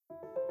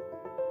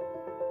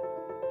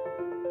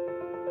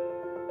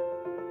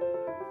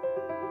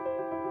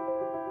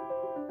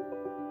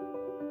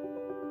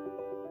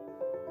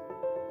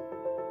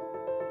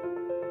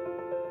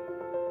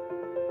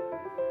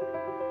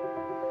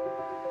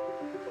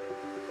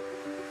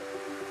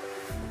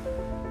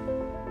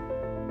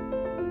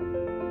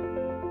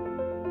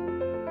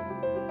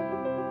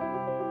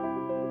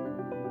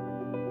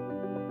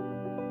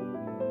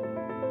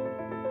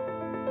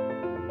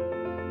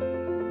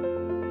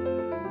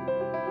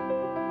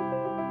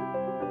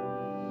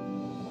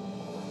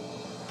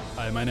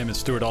Hi, my name is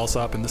Stuart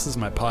Alsop, and this is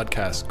my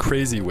podcast,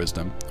 Crazy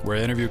Wisdom, where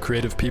I interview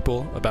creative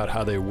people about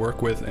how they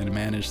work with and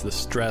manage the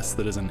stress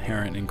that is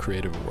inherent in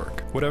creative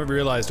work. What I've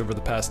realized over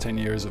the past 10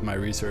 years of my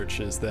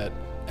research is that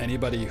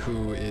anybody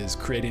who is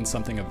creating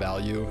something of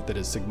value that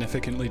is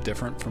significantly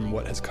different from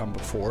what has come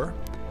before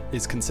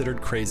is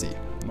considered crazy.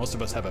 Most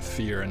of us have a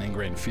fear, an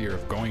ingrained fear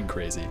of going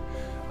crazy.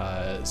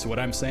 So what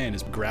I'm saying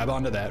is grab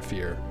onto that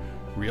fear,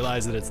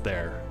 realize that it's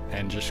there,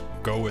 and just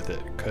go with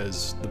it,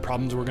 because the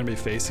problems we're going to be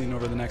facing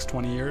over the next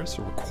 20 years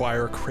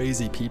require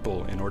crazy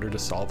people in order to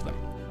solve them.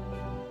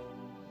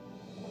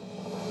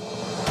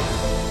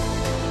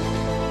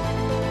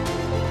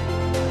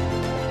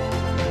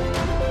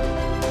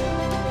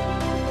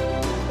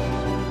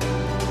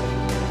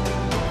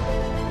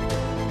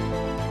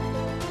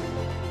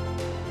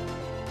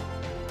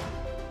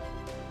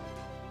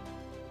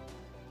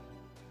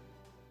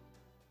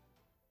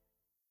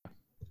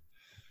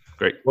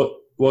 Great. Well,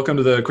 welcome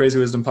to the Crazy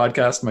Wisdom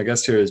podcast. My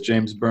guest here is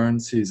James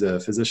Burns. He's a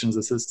physician's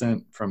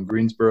assistant from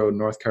Greensboro,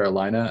 North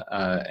Carolina.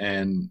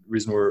 And the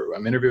reason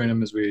I'm interviewing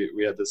him is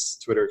we had this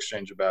Twitter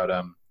exchange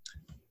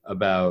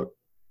about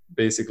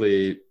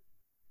basically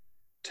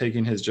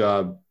taking his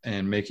job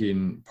and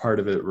making part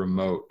of it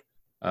remote,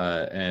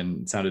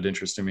 and it sounded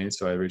interesting to me,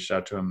 so I reached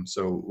out to him.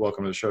 So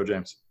welcome to the show,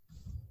 James.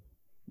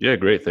 Yeah,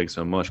 great. Thanks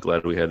so much.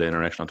 Glad we had the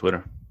interaction on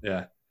Twitter.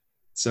 Yeah.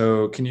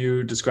 So can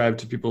you describe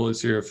to people,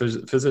 as you're a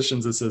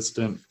physician's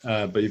assistant,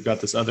 but you've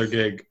got this other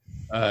gig,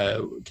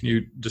 can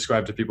you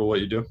describe to people what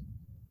you do?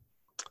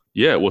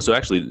 Yeah, well, so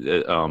actually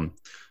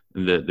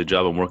the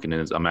job I'm working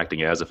in is I'm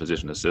acting as a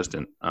physician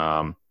assistant.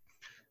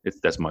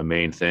 That's my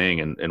main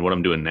thing. And what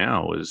I'm doing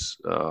now is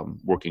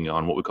working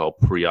on what we call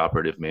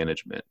preoperative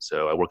management.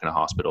 So I work in a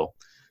hospital,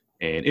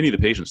 and any of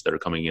the patients that are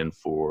coming in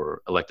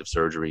for elective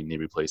surgery, knee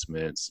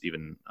replacements,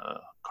 even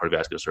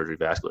cardiovascular surgery,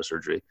 vascular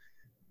surgery,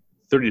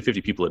 30 to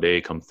 50 people a day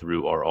come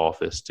through our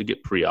office to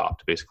get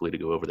pre-op, basically to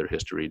go over their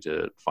history,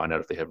 to find out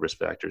if they have risk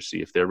factors,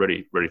 see if they're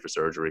ready for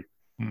surgery.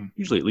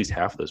 Usually at least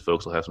half of those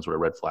folks will have some sort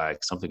of red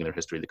flag, something in their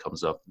history that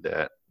comes up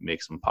that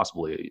makes them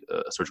possibly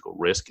a surgical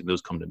risk, and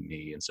those come to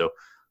me. And so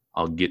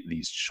I'll get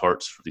these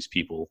charts for these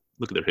people,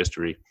 look at their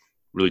history,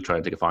 really try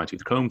and take a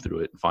fine-tooth comb through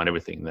it and find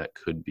everything that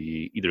could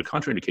be either a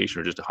contraindication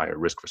or just a higher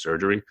risk for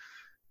surgery.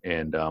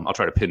 And I'll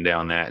try to pin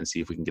down that and see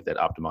if we can get that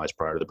optimized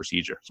prior to the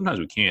procedure. Sometimes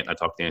we can't. I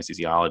talk to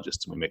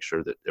anesthesiologists and we make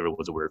sure that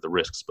everyone's aware of the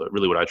risks. But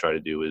really what I try to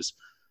do is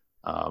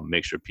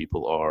make sure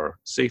people are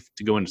safe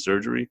to go into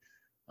surgery.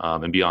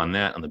 And beyond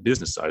that, on the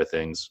business side of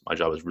things, my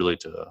job is really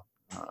to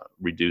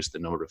reduce the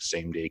number of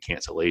same-day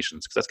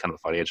cancellations, because that's kind of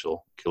a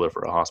financial killer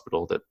for a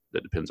hospital that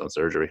depends on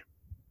surgery.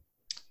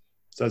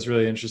 So that's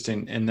really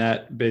interesting. And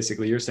that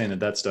basically, you're saying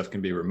that stuff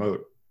can be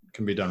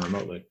done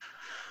remotely.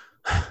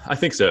 I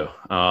think so.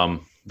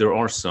 There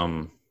are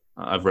some,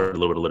 I've read a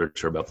little bit of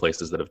literature about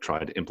places that have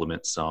tried to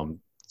implement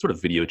some sort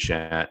of video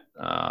chat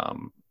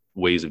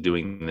ways of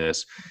doing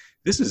this.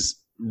 This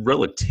is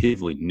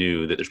relatively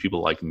new that there's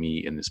people like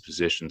me in this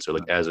position. So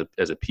like as a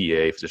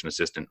PA, physician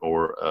assistant,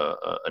 or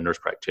a nurse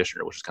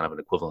practitioner, which is kind of an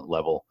equivalent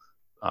level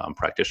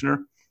practitioner,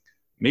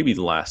 maybe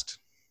the last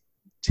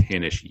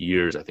 10-ish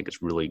years, I think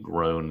it's really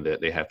grown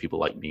that they have people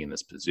like me in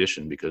this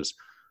position. Because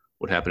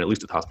what happened, at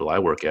least at the hospital I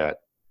work at,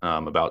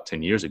 about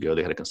 10 years ago,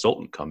 they had a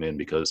consultant come in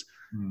because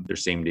their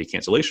same-day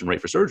cancellation rate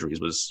for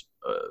surgeries was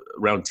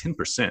around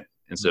 10%.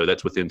 And so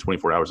that's within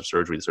 24 hours of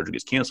surgery, the surgery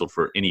gets canceled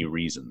for any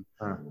reason.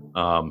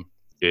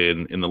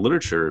 In the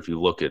literature, if you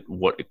look at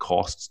what it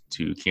costs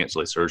to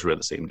cancel a surgery on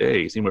the same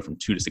day, it's anywhere from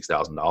 $2,000 to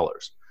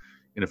 $6,000.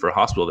 And for a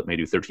hospital that may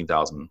do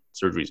 13,000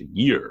 surgeries a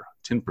year,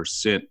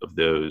 10% of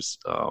those,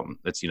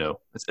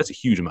 that's a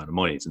huge amount of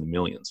money. It's in the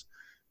millions.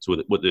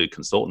 So what the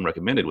consultant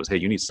recommended was, hey,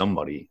 you need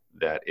somebody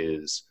that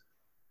is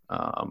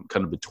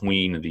kind of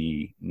between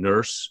the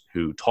nurse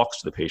who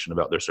talks to the patient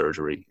about their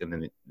surgery and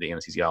then the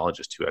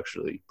anesthesiologist who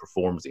actually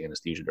performs the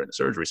anesthesia during the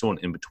surgery, someone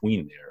in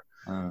between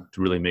there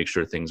to really make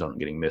sure things aren't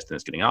getting missed and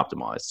it's getting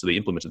optimized. So they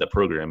implemented that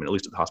program, and at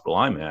least at the hospital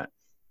I'm at,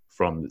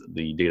 from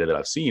the data that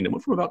I've seen, it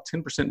went from about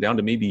 10% down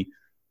to maybe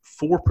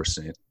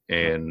 4%.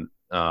 And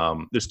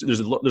there's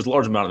a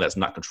large amount of that's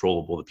not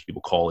controllable, that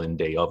people call in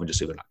day of and just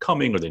say they're not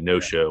coming, or they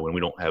no-show, and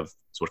we don't have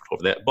so much control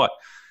over that. But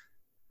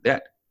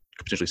that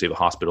could potentially save a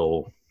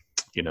hospital,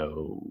 $2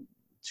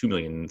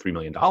 million, $3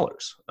 million.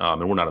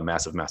 And we're not a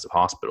massive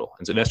hospital.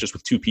 And so that's just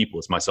with two people.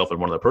 It's myself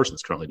and one other person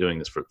that's currently doing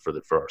this for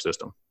our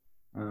system.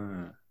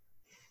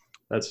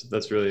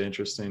 That's really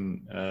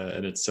interesting.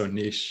 And it's so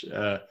niche.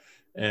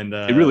 And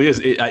it really is.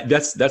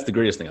 That's the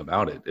greatest thing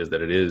about it, is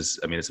that it is,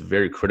 it's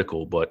very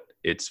critical, but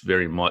it's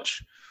very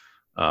much,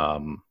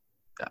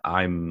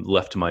 I'm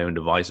left to my own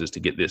devices to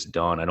get this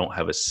done. I don't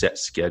have a set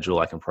schedule.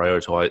 I can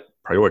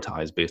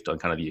prioritize based on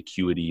kind of the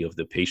acuity of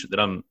the patient that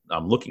I'm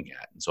looking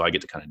at. And so I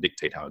get to kind of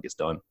dictate how it gets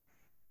done.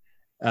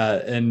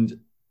 But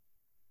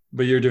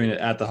you're doing it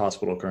at the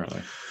hospital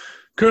currently?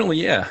 Currently,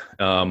 yeah.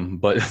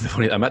 But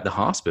I'm at the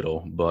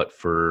hospital, but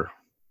for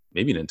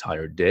maybe an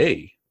entire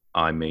day,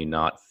 I may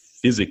not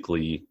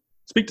physically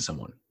speak to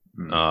someone.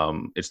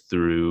 It's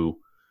through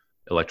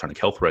electronic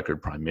health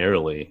record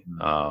primarily,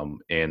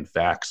 and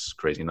fax.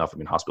 Crazy enough, I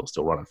mean, hospitals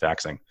still run on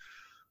faxing,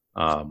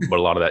 but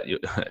a lot of that,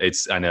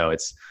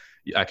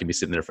 I can be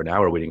sitting there for an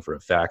hour waiting for a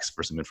fax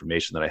for some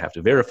information that I have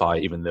to verify,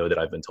 even though that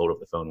I've been told over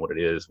the phone what it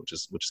is, which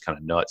is kind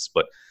of nuts.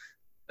 But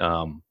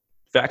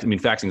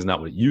faxing is not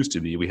what it used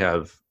to be. We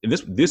have, and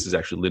this is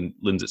actually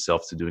lends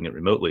itself to doing it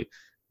remotely.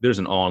 There's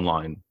an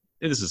online,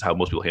 and this is how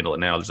most people handle it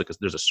now.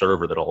 There's a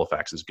server that all the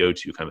faxes go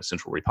to, kind of a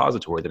central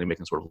repository that anybody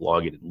can sort of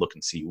log in and look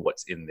and see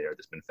what's in there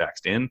that's been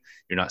faxed in.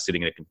 You're not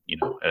sitting at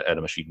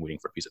a machine waiting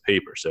for a piece of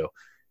paper. So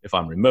if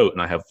I'm remote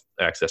and I have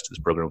access to this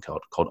program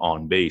called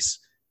OnBase,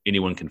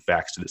 anyone can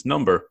fax to this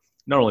number.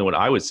 Not only would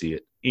I would see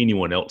it,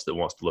 anyone else that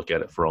wants to look at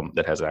it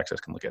that has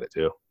access can look at it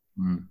too.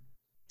 Mm.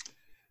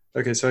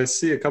 Okay, so I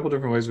see a couple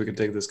different ways we can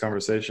take this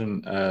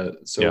conversation.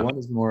 One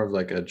is more of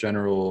like a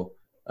general,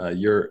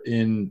 you're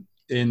in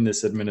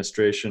this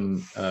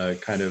administration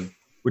kind of,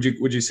 would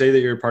you say that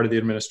you're part of the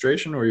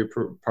administration or you're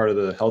part of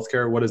the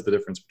healthcare? What is the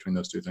difference between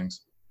those two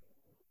things?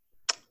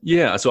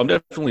 Yeah, so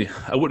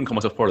I wouldn't call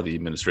myself part of the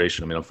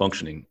administration. I mean, I'm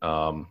functioning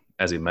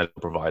as a medical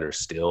provider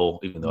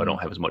still, even though I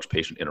don't have as much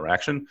patient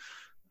interaction.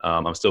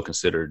 I'm still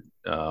considered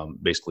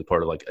basically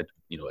part of like a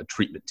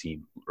treatment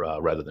team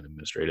rather than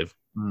administrative.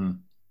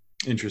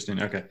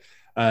 Interesting. Okay.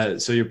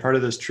 So you're part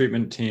of this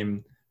treatment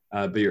team,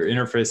 but you're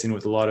interfacing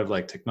with a lot of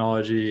like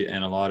technology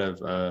and a lot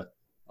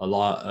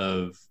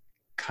of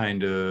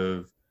kind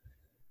of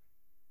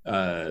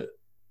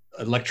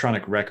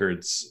electronic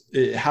records.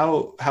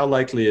 How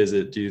likely is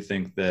it, do you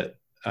think, that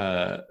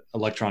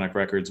electronic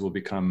records will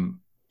become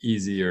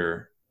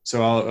easier?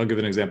 So I'll give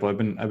an example. I've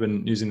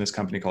been using this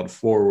company called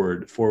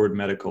Forward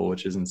Medical,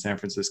 which is in San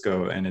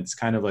Francisco, and it's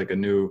kind of like a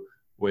new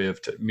way of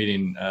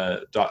meeting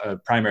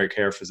primary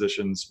care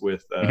physicians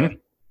with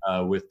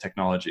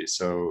technology.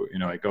 So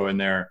I go in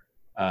there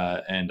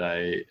and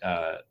I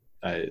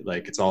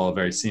like, it's all a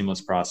very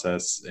seamless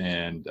process,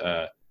 and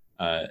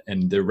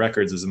the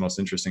records is the most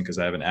interesting because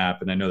I have an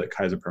app, and I know that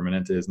Kaiser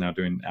Permanente is now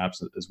doing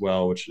apps as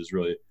well, which is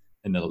really,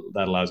 and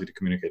that allows you to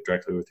communicate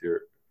directly with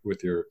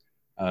your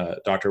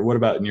doctor. What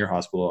about in your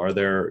hospital? Are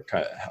there,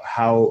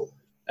 how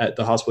at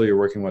the hospital you're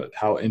working with,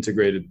 how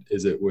integrated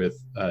is it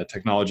with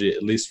technology,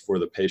 at least for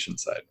the patient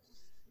side?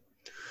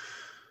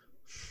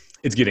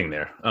 It's getting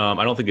there.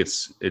 I don't think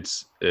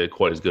it's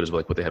quite as good as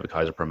like what they have at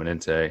Kaiser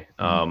Permanente.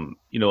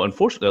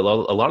 Unfortunately, a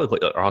lot of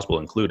our hospital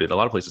included, a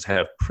lot of places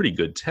have pretty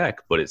good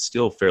tech, but it's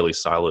still fairly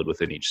siloed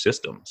within each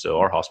system. So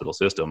our hospital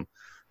system,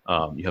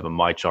 you have a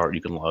MyChart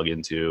you can log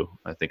into,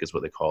 I think is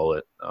what they call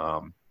it.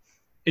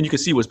 And you can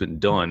see what's been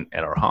done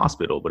at our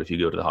hospital, but if you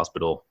go to the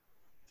hospital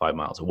 5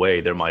 miles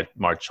away, their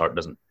MyChart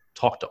doesn't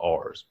talk to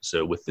ours.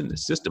 So within the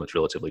system, it's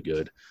relatively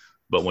good.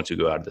 But once you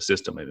go out of the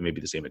system, it may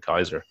be the same at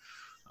Kaiser.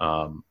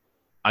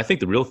 I think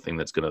the real thing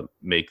that's going to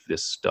make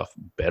this stuff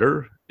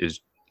better is,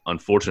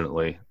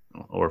 unfortunately,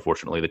 or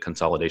fortunately, the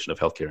consolidation of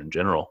healthcare in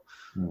general.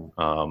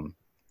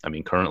 I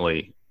mean,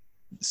 currently,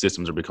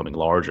 systems are becoming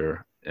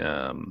larger.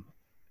 And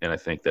I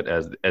think that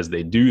as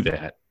they do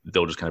that,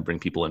 they'll just kind of bring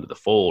people into the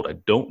fold. I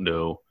don't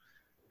know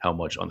how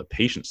much on the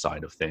patient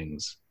side of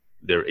things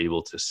they're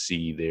able to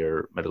see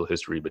their medical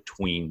history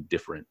between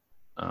different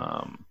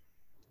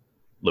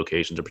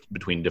locations or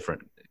between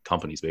different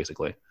companies,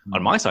 basically.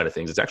 On my side of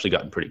things, it's actually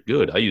gotten pretty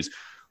good. I use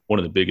one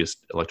of the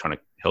biggest electronic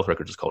health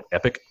records is called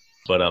Epic.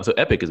 But so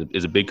Epic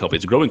is a big company.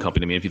 It's a growing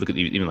company. I mean, if you look at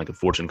even like a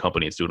Fortune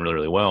company, it's doing really,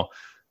 really well.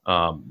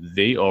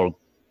 They are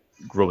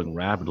growing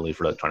rapidly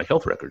for electronic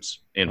health records.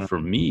 And for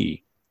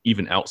me,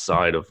 even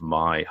outside of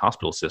my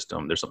hospital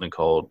system, there's something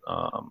called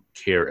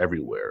Care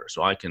Everywhere.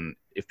 So I can,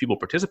 if people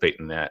participate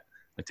in that,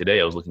 like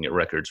today I was looking at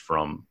records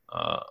from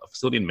a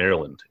facility in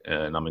Maryland,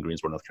 and I'm in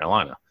Greensboro, North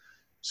Carolina.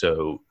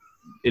 So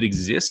it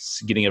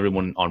exists. Getting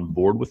everyone on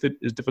board with it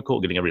is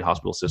difficult. Getting every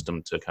hospital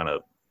system to kind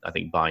of, I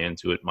think, buy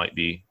into it might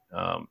be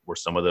where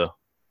some of the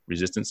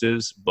resistance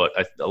is. But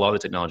a lot of the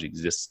technology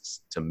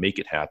exists to make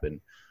it happen.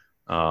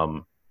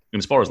 And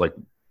as far as like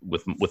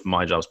with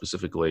my job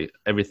specifically,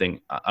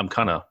 everything, I'm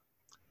kind of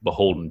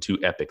beholden to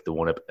Epic, the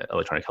one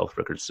electronic health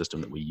record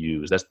system that we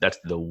use. That's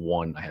the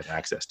one I have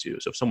access to.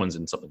 So if someone's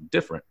in something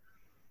different,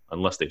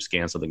 unless they've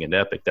scanned something in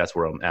Epic, that's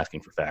where I'm asking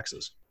for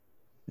faxes.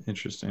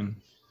 Interesting.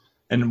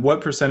 And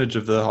what percentage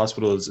of the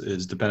hospital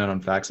is dependent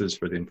on faxes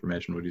for the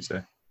information, would you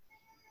say?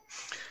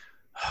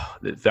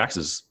 The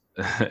faxes,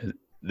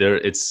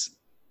 it's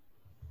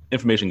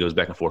information goes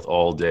back and forth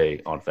all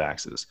day on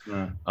faxes.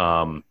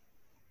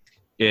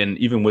 And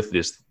even with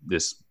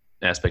this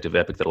aspect of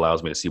Epic that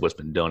allows me to see what's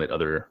been done at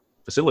other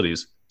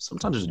facilities,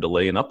 sometimes there's a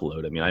delay in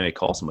upload. I mean, I may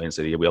call somebody and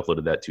say, yeah, we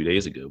uploaded that 2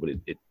 days ago, but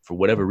it for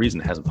whatever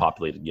reason, it hasn't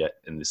populated yet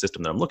in the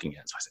system that I'm looking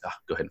at. So I say,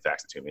 go ahead and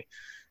fax it to me.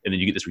 And then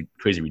you get this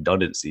crazy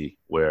redundancy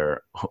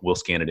where we'll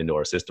scan it into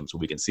our system so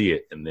we can see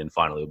it. And then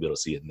finally we'll be able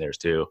to see it in theirs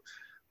too.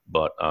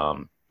 But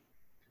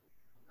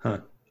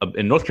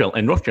in North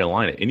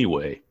Carolina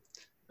anyway,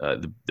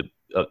 of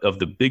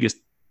the biggest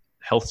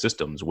health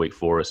systems, Wake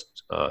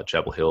Forest,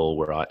 Chapel Hill,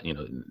 where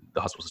the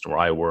hospital system where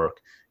I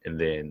work, and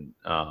then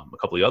a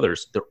couple of the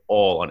others, they're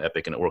all on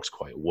Epic and it works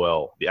quite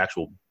well. The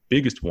actual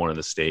biggest one in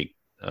the state,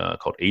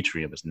 called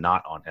Atrium is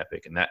not on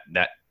Epic, and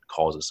that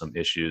causes some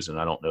issues. And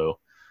I don't know.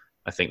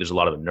 I think there's a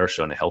lot of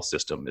inertia in the health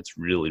system. It's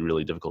really,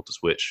 really difficult to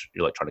switch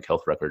your electronic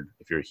health record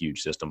if you're a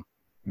huge system.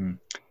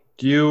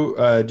 Do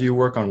you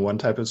work on one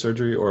type of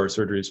surgery or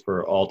surgeries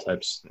for all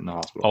types in the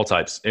hospital? All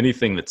types.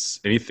 Anything that's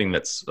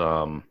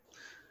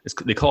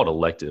they call it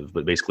elective,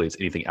 but basically it's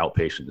anything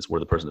outpatient. It's where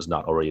the person is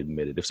not already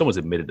admitted. If someone's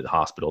admitted to the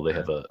hospital, they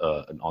have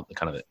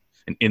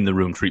an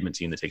in-the-room treatment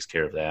team that takes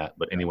care of that.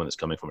 But anyone that's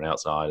coming from an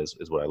outside is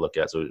what I look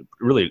at. So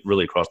really,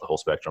 really across the whole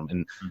spectrum.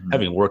 And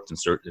having worked in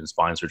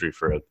spine surgery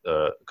for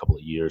a couple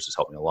of years has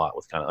helped me a lot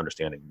with kind of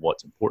understanding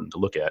what's important to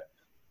look at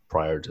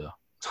prior to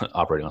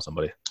operating on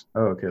somebody.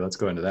 Oh, okay. Let's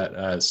go into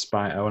that.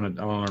 Spine. I want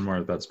to learn more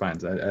about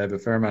spines. I have a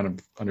fair amount of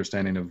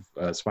understanding of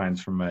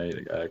spines from my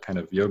kind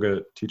of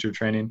yoga teacher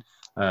training.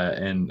 What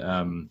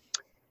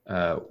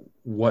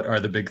are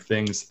the big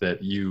things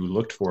that you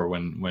looked for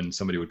when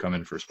somebody would come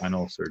in for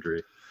spinal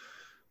surgery?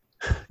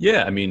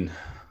 Yeah, I mean,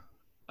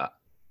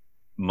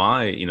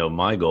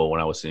 my goal when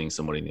I was seeing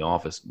somebody in the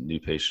office, new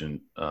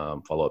patient,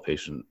 follow-up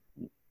patient,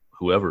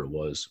 whoever it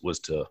was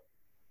to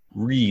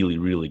really,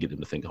 really get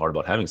them to think hard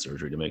about having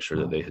surgery to make sure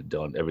that they had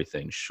done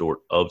everything short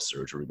of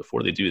surgery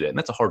before they do that. And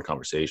that's a hard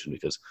conversation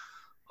because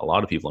a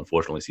lot of people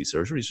unfortunately see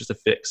surgery as just a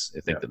fix.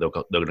 They think that they're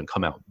going to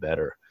come out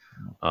better.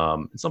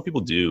 And some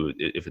people do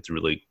if it's a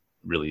really,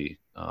 really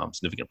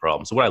significant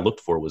problem. So what I looked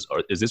for was,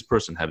 is this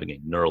person having a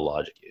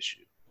neurologic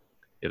issue?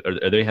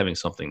 Are they having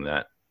something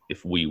that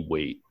if we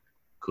wait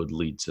could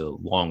lead to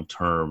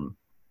long-term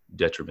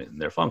detriment in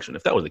their function?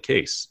 If that was the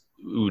case,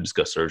 we would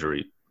discuss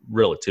surgery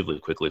relatively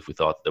quickly if we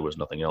thought there was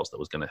nothing else that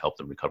was going to help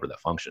them recover that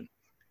function.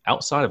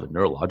 Outside of a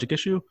neurologic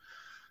issue,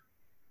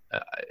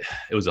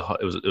 it was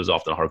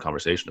often a hard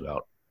conversation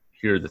about,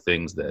 here are the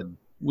things that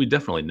we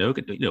definitely know,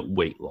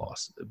 weight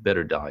loss,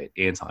 better diet,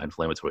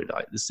 anti-inflammatory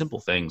diet, the simple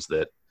things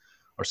that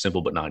are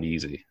simple but not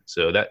easy.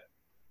 So that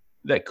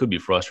could be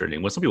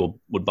frustrating. When some people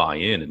would buy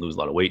in and lose a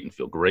lot of weight and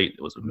feel great,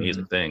 it was an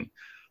amazing thing.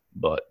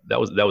 But that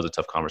was a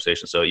tough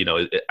conversation. So,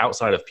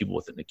 outside of people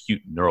with an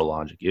acute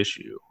neurologic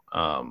issue,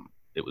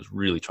 it was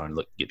really trying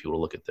to get people to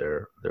look at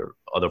their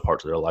other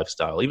parts of their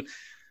lifestyle, even,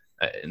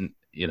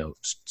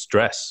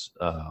 stress.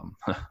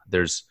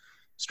 There's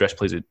stress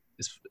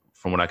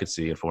from what I could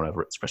see and from what I've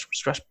read,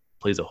 stress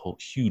plays a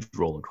huge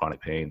role in chronic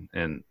pain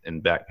and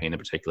back pain in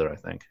particular, I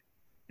think.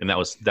 And that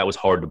was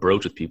hard to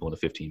broach with people in a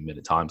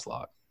 15-minute time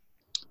slot.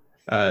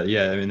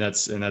 Yeah, I mean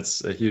that's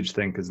a huge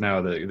thing because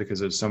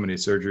there's so many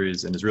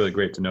surgeries, and it's really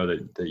great to know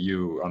that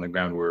you on the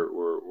ground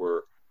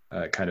were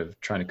kind of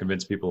trying to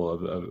convince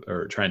people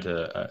or trying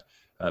to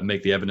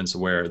make the evidence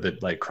aware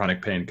that like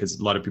chronic pain, because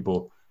I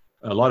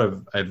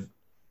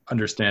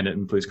understand it,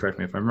 and please correct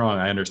me if I'm wrong.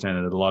 I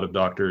understand that a lot of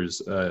doctors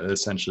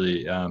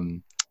essentially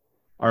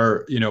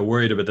are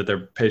worried about that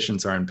their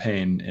patients are in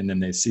pain, and then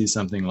they see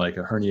something like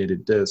a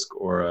herniated disc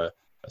or a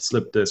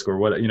slip disc or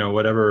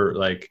whatever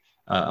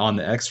on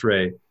the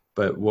X-ray.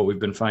 But what we've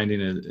been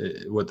finding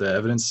is what the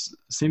evidence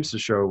seems to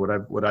show.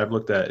 What I've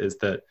looked at is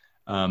that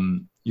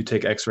you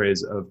take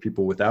X-rays of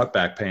people without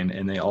back pain,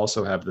 and they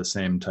also have the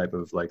same type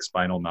of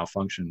spinal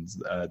malfunctions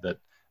that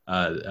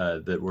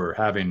we're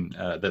having,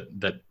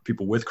 that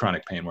people with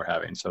chronic pain were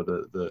having. So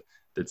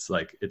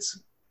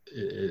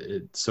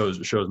it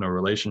shows no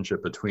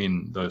relationship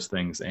between those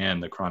things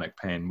and the chronic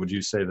pain. Would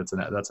you say that's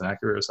an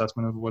accurate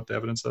assessment of what the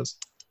evidence says?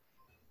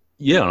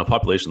 Yeah, on a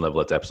population level,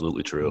 that's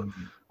absolutely true.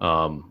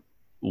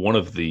 One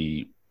of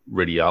the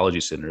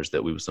radiology centers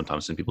that we would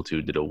sometimes send people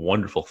to did a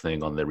wonderful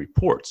thing on their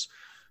reports,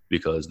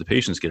 because the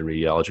patients get a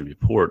radiology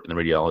report, and the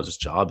radiologist's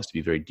job is to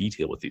be very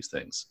detailed with these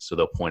things. So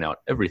they'll point out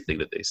everything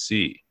that they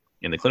see.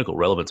 And the clinical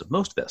relevance of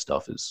most of that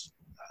stuff is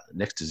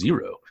next to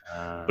zero.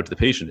 But to the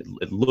patient,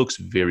 it looks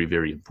very,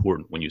 very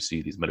important when you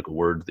see these medical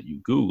words that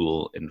you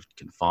Google and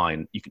can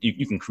find.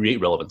 You can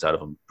create relevance out of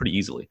them pretty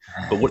easily.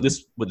 But what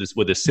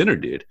this center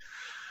did,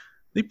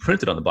 they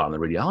printed on the bottom of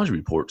the radiology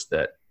reports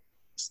that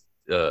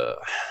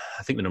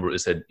I think the number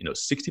is said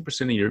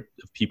 60% of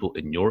people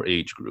in your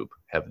age group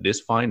have this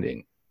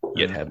finding,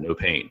 yet have no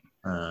pain.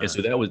 And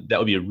so that would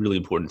be a really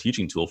important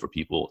teaching tool for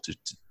people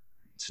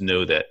to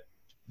know that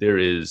there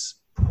is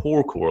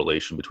poor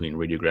correlation between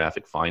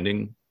radiographic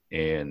finding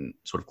and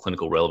sort of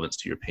clinical relevance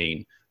to your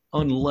pain,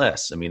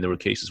 unless, there were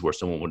cases where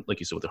someone would, like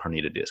you said, with a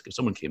herniated disc, if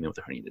someone came in with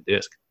a herniated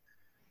disc,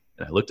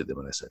 and I looked at them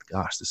and I said,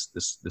 gosh, this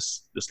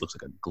looks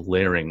like a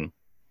glaring,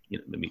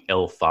 maybe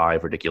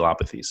L5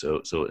 radiculopathy.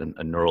 So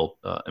a neural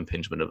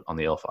impingement on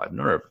the L5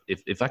 nerve.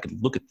 If I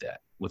could look at that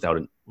without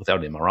an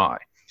MRI,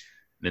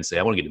 and then say,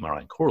 I want to get an MRI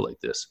and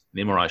correlate this, and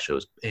the MRI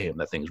shows, bam,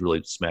 that thing's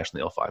really smashing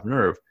the L5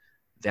 nerve,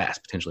 that's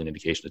potentially an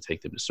indication to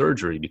take them to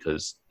surgery,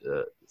 because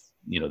the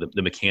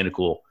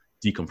mechanical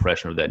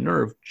decompression of that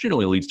nerve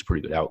generally leads to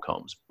pretty good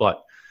outcomes.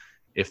 But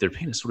if their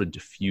pain is sort of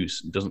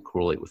diffuse and doesn't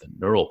correlate with a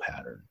neural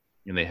pattern,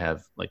 and they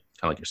have, kind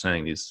of like you're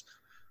saying, these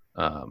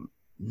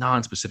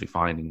non-specific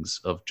findings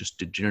of just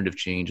degenerative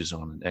changes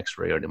on an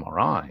X-ray or an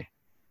MRI,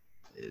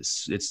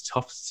 it's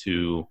tough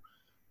to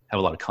have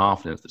a lot of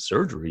confidence that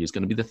surgery is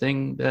going to be the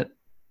thing that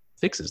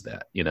fixes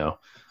that,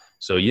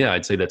 So yeah,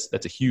 I'd say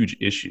that's a huge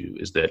issue,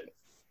 is that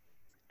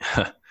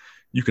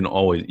you can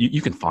always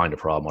you can find a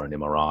problem on an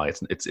MRI.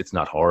 It's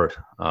not hard.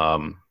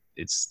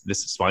 This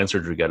spine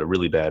surgery got a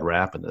really bad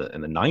rap in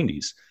the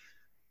 90s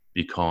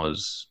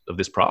because of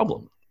this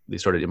problem. They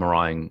started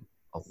MRIing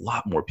a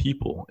lot more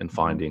people and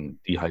finding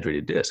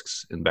dehydrated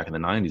discs. And back in the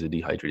 90s, a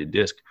dehydrated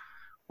disc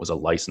was a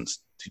license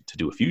to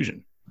do a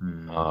fusion.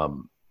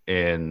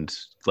 And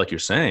like you're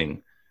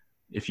saying,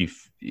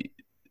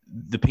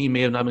 the pain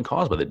may have not been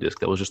caused by the disc.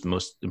 That was just the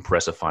most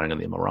impressive finding on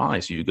the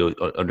MRI. So you go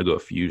undergo a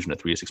fusion, a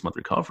 3 to 6 month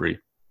recovery.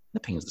 The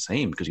pain is the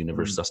same because you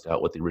never sussed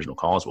out what the original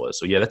cause was.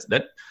 So yeah, that's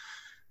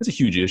a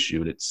huge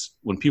issue. And it's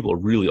when people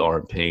really are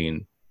in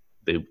pain,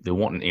 they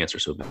want an answer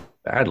so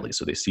badly.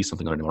 So they see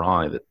something on an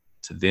MRI that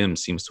to them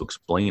seems to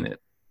explain it.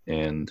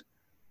 And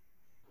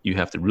you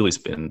have to really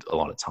spend a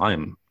lot of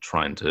time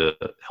trying to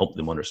help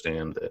them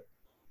understand that,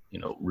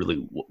 really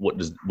what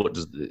does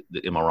the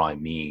MRI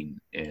mean,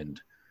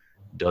 and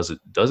does it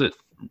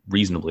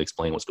reasonably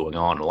explain what's going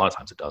on? And a lot of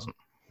times it doesn't.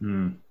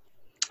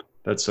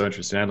 That's so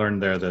interesting. I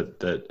learned there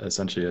that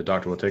essentially a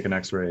doctor will take an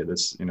X-ray.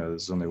 This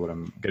is only what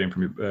I'm getting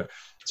from you.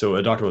 So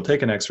a doctor will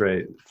take an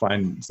X-ray,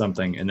 find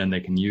something, and then they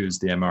can use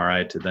the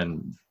MRI to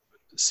then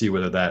see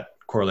whether that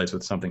correlates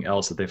with something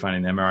else that they find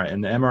in the MRI.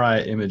 And the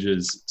MRI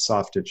images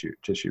soft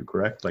tissue,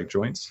 correct? Like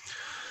joints?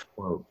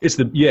 So it's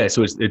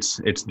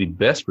the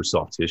best for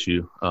soft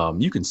tissue.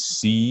 You can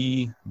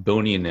see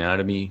bony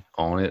anatomy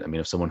on it. I mean,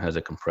 if someone has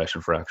a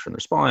compression fracture in their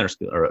spine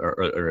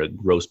or a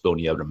gross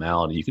bony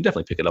abnormality, you can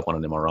definitely pick it up on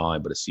an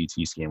MRI, but a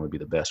CT scan would be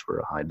the best for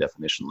a high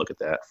definition look at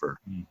that for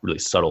really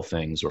subtle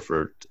things, or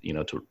for,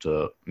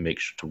 to make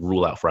sure to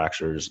rule out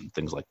fractures and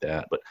things like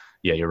that. But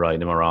yeah, you're right.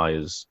 MRI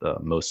is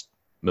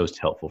most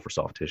helpful for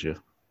soft tissue.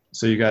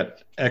 So you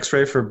got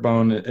X-ray for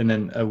bone, and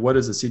then what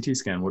is a CT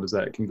scan? What is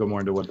that? Can you go more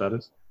into what that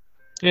is?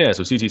 Yeah,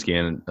 so CT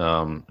scan,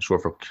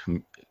 short for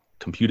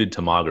computed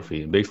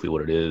tomography, and basically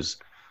what it is,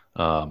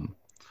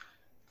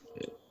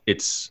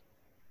 it's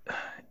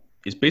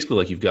basically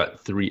like you've got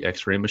 3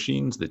 X-ray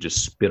machines that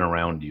just spin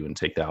around you and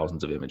take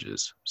thousands of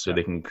images. So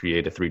they can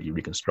create a 3D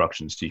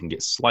reconstruction, so you can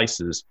get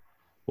slices,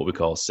 what we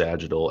call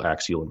sagittal,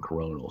 axial, and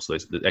coronal. So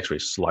the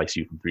X-rays slice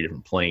you from 3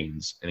 different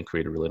planes and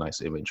create a really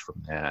nice image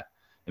from that.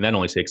 And that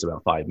only takes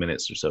about 5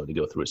 minutes or so to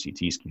go through a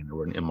CT scan,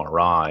 or an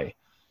MRI,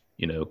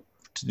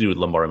 to do with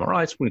lumbar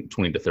MRI, it's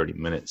 20 to 30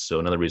 minutes. So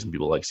another reason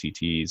people like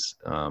CTs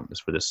is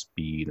for the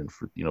speed and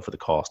for the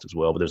cost as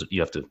well. But you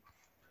have to,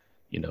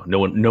 no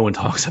one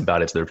talks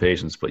about it to their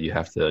patients, but you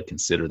have to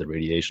consider the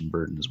radiation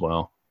burden as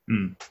well.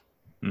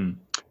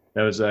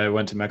 I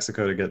went to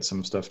Mexico to get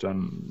some stuff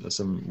done,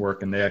 some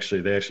work, and they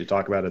actually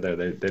talk about it there.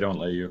 They don't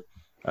let you.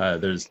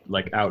 There's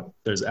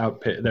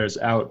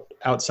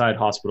outside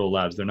hospital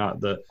labs.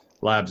 The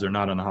labs are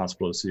not in the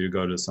hospital, so you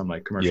go to some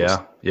like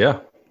commercial.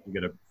 Yeah. You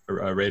get a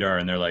radar,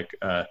 and they're like,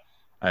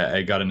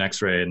 I got an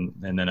X-ray, and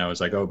then I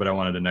was like, oh, but I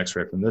wanted an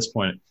X-ray from this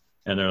point,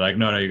 and they're like,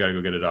 no, you got to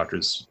go get a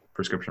doctor's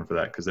prescription for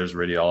that because there's a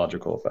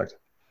radiological effect.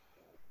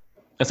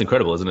 That's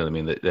incredible, isn't it? I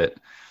mean, that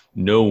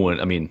no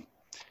one. I mean,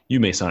 you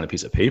may sign a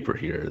piece of paper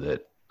here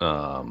that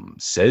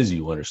says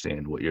you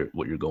understand what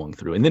you're going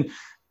through, and then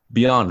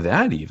beyond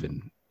that,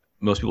 even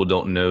most people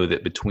don't know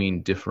that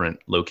between different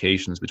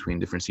locations, between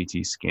different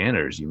CT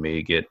scanners, you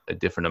may get a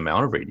different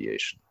amount of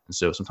radiation, and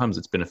so sometimes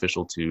it's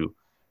beneficial to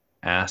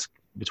ask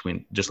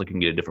between, just like you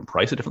can get a different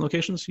price at different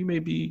locations, you may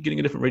be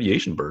getting a different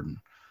radiation burden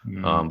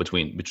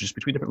between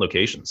different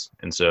locations.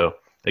 And so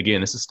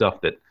again, this is stuff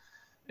that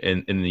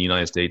in the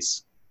United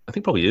States, I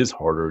think probably is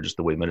harder, just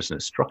the way medicine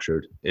is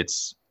structured.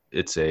 It's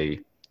a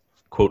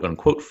quote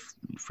unquote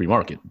free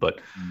market, but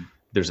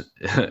there's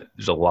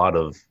a lot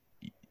of,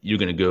 you're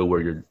going to go where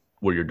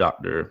your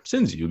doctor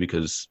sends you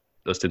because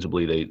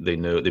ostensibly they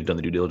know, they've done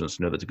the due diligence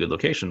to know that's a good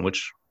location,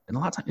 which, and a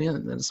lot of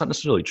times, that's not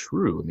necessarily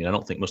true. I mean, I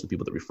don't think most of the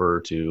people that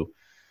refer to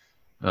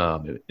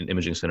an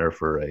imaging center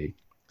for a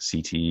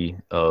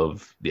CT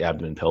of the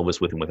abdomen,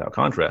 pelvis with and without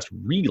contrast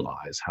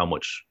realize how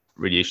much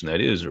radiation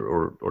that is,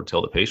 or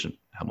tell the patient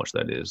how much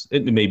that is.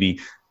 It may be,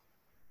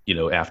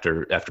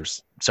 after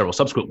several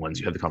subsequent ones,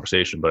 you have the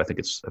conversation, but I think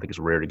it's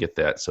rare to get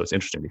that. So it's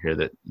interesting to hear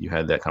that you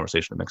had that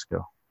conversation in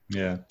Mexico.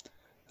 Yeah.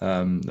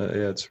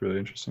 It's really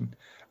interesting.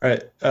 All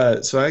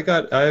right. So I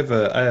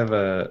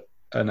have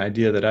an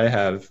idea that I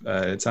have.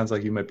 It sounds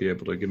like you might be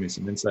able to give me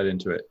some insight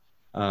into it.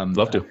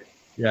 Love to.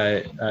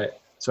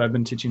 So I've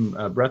been teaching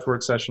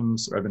breathwork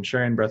sessions, or I've been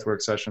sharing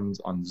breathwork sessions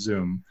on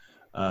Zoom.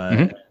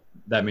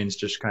 That means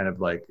just kind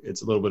of like,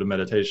 it's a little bit of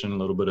meditation, a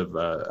little bit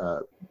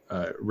of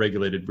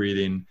regulated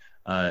breathing,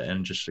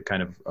 and just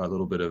a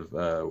little bit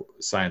of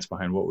science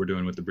behind what we're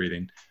doing with the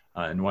breathing,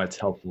 and why it's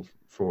helpful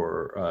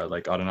for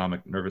like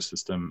autonomic nervous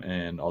system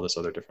and all this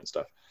other different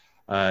stuff.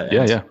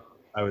 So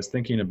I was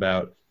thinking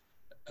about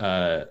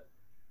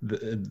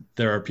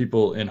there are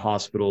people in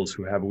hospitals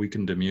who have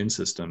weakened immune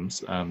systems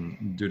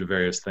due to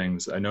various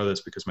things. I know this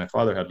because my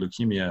father had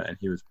leukemia, and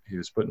he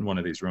was put in one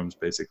of these rooms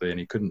basically, and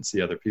he couldn't see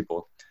other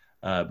people,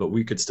 but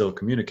we could still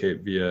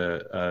communicate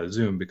via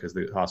Zoom because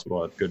the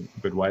hospital had good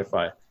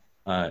Wi-Fi,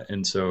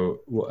 and so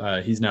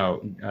he's now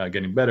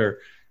getting better.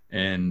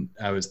 And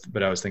I was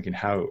thinking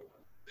how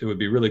it would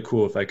be really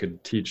cool if I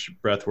could teach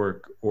breath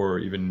work or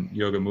even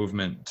yoga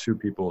movement to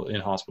people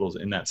in hospitals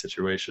in that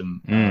situation,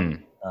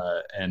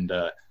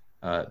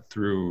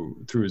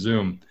 through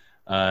Zoom.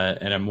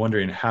 And I'm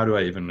wondering, how do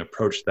I even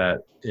approach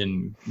that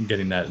in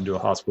getting that into a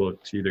hospital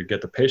to either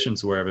get the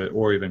patients aware of it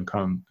or even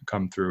come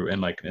through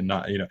and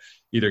not,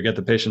 either get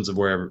the patients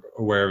aware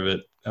of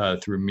it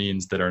through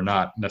means that are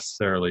not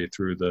necessarily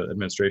through the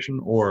administration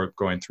or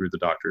going through the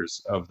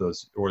doctors of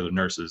those or the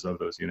nurses of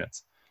those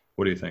units.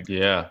 What do you think?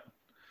 Yeah,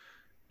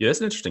 that's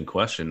an interesting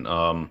question.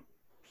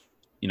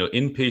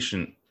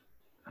 Inpatient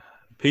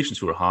patients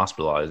who are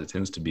hospitalized, it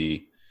tends to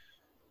be,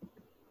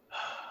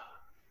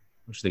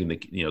 I'm just thinking,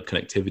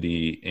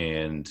 connectivity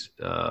and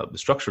the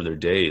structure of their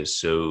day is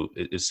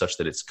such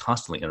that it's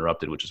constantly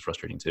interrupted, which is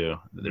frustrating too.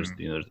 There's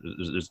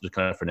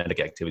kind of frenetic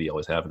activity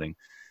always happening.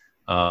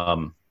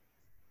 That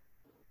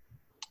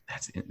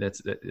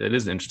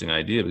is an interesting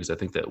idea, because I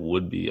think a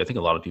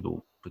lot of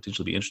people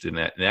potentially be interested in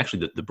that. And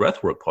actually, the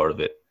breath work part of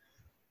it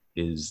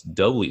is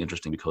doubly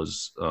interesting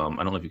because I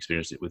don't know if you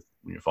experienced it when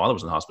your father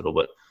was in the hospital,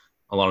 but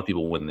a lot of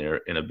people, when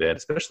they're in a bed,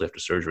 especially after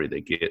surgery, they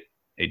get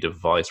a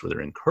device where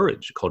they're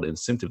encouraged, called an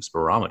incentive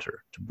spirometer,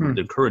 they're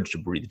encouraged to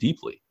breathe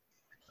deeply.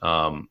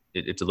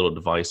 It's a little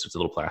device, it's a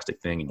little plastic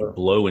thing, and you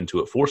blow into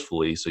it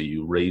forcefully. So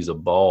you raise a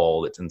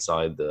ball that's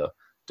inside the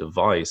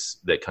device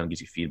that kind of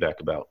gives you feedback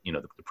about,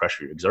 the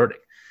pressure you're exerting.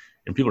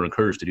 And people are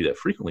encouraged to do that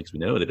frequently, because we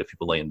know that if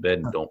people lay in bed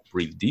and don't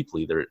breathe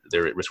deeply,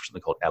 they're at risk for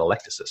something called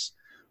atelectasis,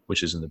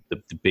 which is in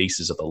the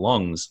bases of the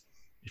lungs.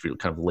 If you're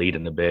kind of laid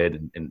in the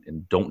bed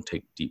and don't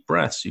take deep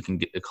breaths, you can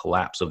get a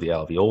collapse of the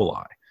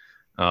alveoli.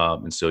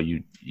 And so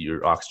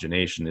your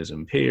oxygenation is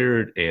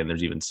impaired, and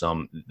there's even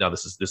now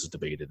this is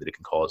debated that it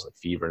can cause like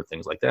fever and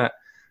things like that.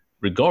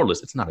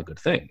 Regardless, it's not a good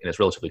thing, and it's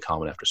relatively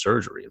common after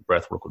surgery. And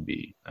breath work would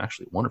be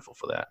actually wonderful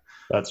for that.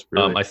 That's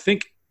really. I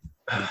think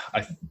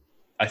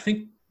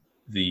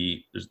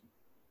there's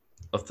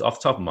off the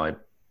top of my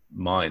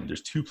mind,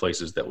 there's two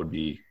places that would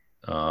be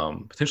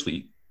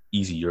potentially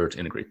easier to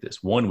integrate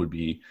this. One would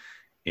be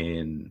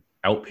in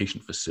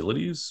outpatient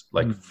facilities,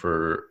 like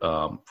for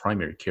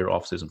primary care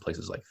offices and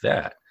places like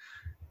that,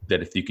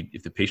 that if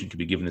the patient could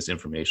be given this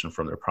information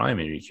from their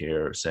primary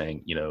care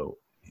saying,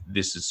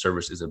 this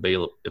service is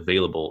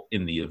available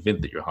in the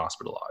event that you're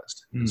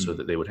hospitalized, so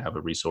that they would have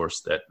a resource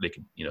that they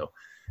could,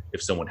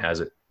 if someone has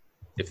it,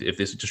 if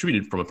this is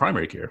distributed from a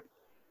primary care,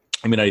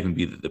 it may not even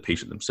be that the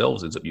patient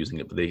themselves ends up using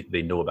it, but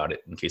they know about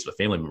it in case of a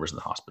family member's in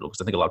the hospital. Because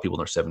I think a lot of people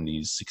in their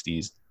 70s,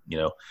 60s,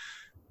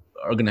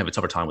 are going to have a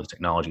tougher time with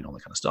technology and all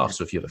that kind of stuff.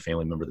 So if you have a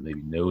family member that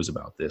maybe knows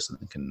about this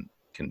and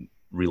can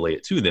relay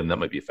it to them, that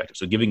might be effective.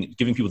 So giving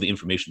people the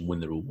information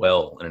when they're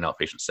well in an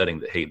outpatient setting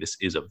that, hey, this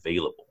is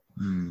available.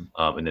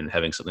 And then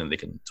having something that they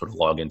can sort of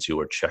log into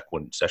or check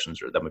when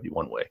sessions are, that might be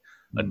one way.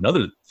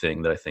 Another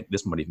thing that I think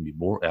this might even be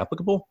more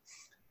applicable,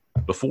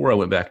 before I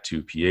went back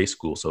to PA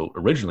school. So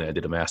originally I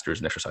did a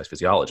master's in exercise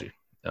physiology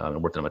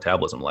and worked in a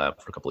metabolism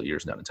lab for a couple of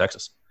years down in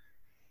Texas.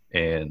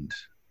 And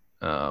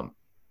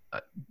I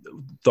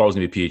thought I was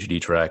going to be a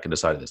PhD track and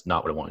decided that's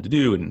not what I wanted to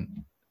do,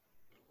 and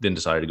then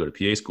decided to go to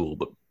PA school.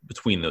 But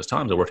between those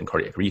times, I worked in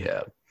cardiac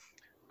rehab.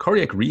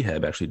 Cardiac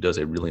rehab actually does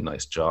a really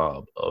nice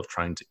job of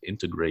trying to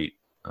integrate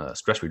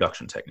stress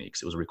reduction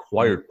techniques. It was a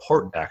required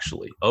part,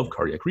 actually, of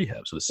cardiac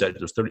rehab. So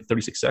there's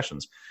 36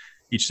 sessions.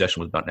 Each session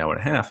was about an hour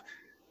and a half.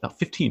 About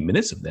 15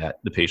 minutes of that,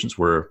 the patients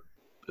were,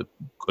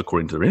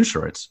 according to their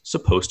insurance,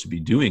 supposed to be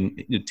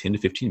doing 10 to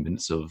 15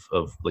 minutes of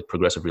like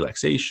progressive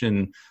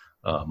relaxation,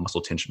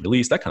 muscle tension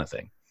release, that kind of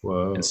thing.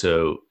 Whoa. And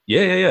so,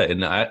 yeah.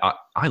 And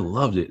I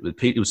loved it.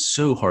 It was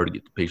so hard to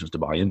get the patients to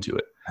buy into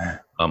it.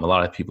 A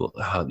lot of people,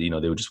 they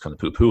would just kind of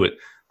poo-poo it.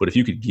 But if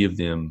you could give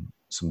them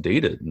some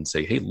data and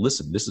say, hey,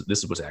 listen, this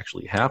is what's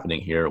actually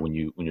happening here when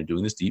you're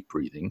doing this deep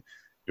breathing,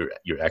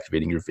 you're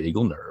activating your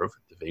vagal nerve.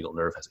 The vagal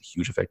nerve has a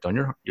huge effect on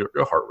your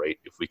heart rate.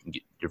 If we can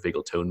get your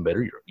vagal tone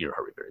better, your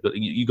heart rate better. But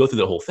you go through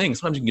the whole thing.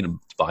 Sometimes you can get them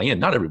to buy in,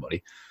 not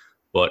everybody.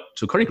 But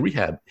so cardiac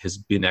rehab has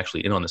been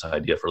actually in on this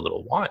idea for a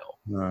little while.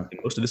 And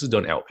most of this is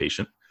done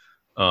outpatient.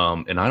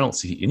 And I don't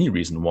see any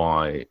reason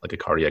why, like a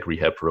cardiac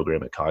rehab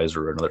program at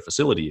Kaiser or another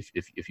facility,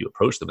 if you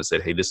approach them and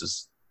said, hey, this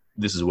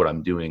is what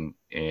I'm doing,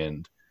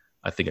 and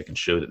I think I can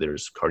show that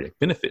there's cardiac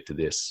benefit to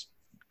this,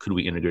 could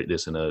we integrate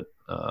this in a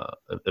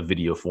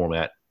video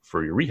format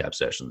for your rehab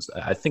sessions?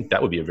 I think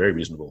that would be a very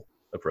reasonable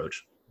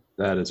approach.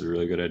 That is a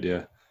really good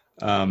idea.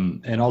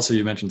 And also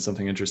you mentioned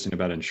something interesting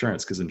about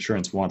insurance, because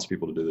insurance wants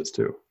people to do this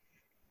too.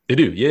 They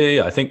do.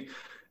 Yeah. I think,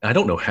 I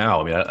don't know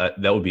how. I mean,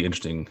 that would be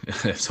interesting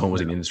if someone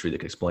was in the industry that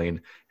could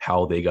explain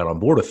how they got on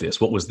board with this.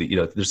 What was they're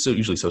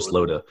usually so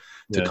slow to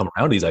come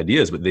around these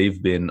ideas, but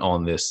they've been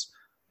on this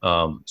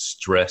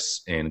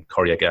stress and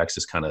cardiac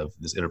axis kind of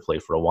this interplay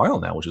for a while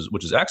now, which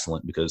is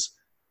excellent, because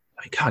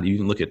I mean, God, you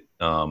can look at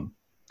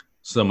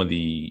some of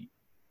the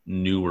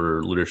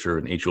newer literature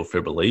in atrial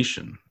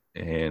fibrillation,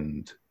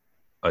 and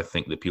I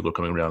think that people are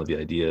coming around with the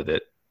idea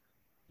that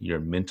your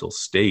mental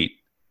state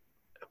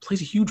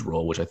plays a huge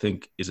role, which I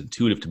think is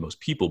intuitive to most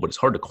people, but it's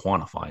hard to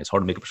quantify. It's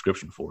hard to make a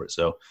prescription for it.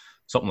 So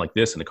something like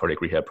this in a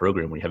cardiac rehab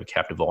program, where you have a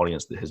captive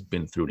audience that has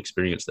been through an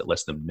experience that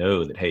lets them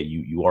know that, hey,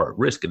 you are at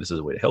risk and this is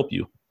a way to help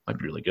you, might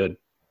be really good.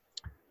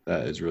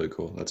 That is really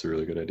cool. That's a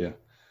really good idea.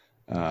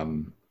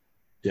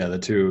 Yeah, the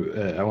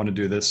two, I want to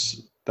do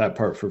that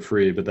part for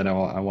free, but then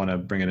I want to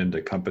bring it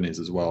into companies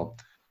as well.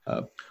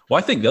 Well,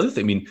 I think the other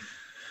thing, I mean,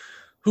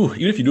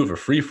 even if you do it for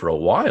free for a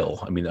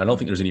while, I mean, I don't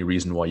think there's any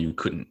reason why you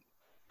couldn't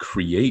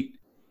create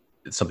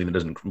something that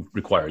doesn't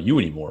require you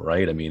anymore,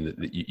 right? I mean,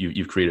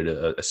 you've created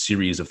a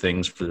series of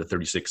things for the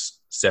 36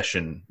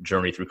 session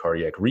journey through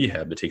cardiac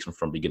rehab that takes them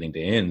from beginning to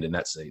end, and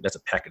that's a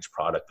packaged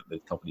product that the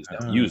companies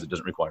now use. It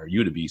doesn't require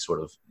you to be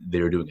sort of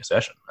there doing a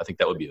session. I think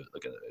that would be an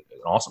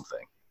awesome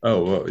thing.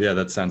 Oh, well, yeah,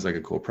 that sounds like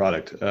a cool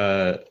product.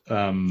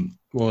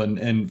 Well,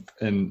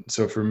 and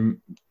so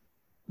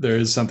there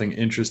is something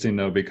interesting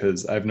though,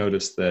 because I've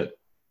noticed that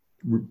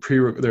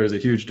there is a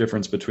huge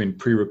difference between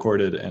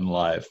pre-recorded and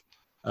live.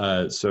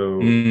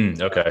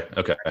 Okay,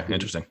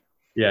 interesting.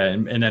 Yeah,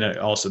 and then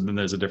then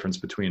there's a difference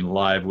between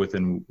live with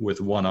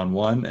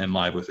one-on-one and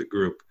live with a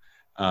group.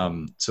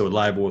 So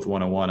live with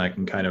one-on-one, I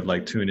can kind of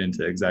like tune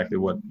into exactly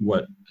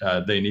what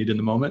they need in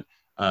the moment.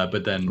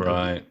 But then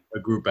a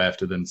group, I have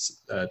to then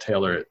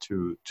tailor it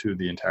to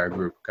the entire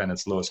group, kind of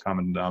its lowest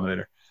common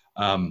denominator.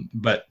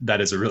 But that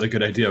is a really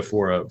good idea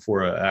for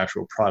an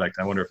actual product.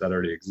 I wonder if that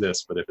already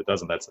exists, but if it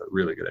doesn't, that's a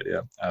really good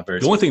idea. The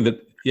only thing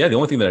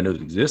that I know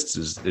that exists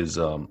is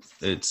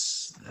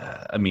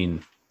I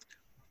mean,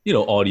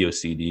 audio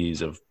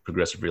CDs of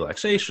progressive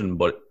relaxation,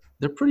 but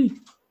they're pretty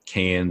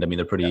canned. I mean,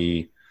 they're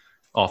pretty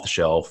off the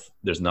shelf.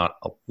 There's not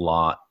a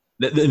lot.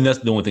 And that's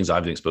the only things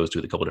I've been exposed to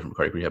at a couple of different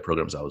cardiac rehab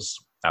programs I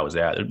was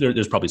at.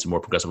 There's probably some more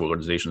progressive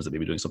organizations that may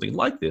be doing something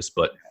like this,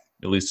 but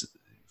at least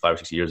 5 or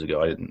 6 years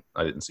ago,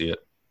 I didn't see it.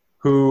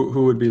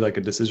 Who would be like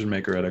a decision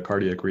maker at a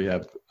cardiac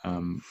rehab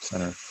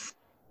center?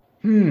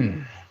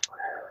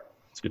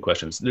 That's a good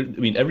question. I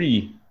mean,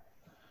 every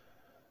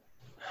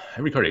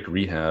cardiac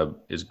rehab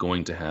is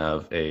going to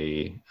have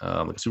a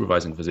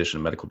supervising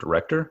physician, medical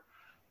director,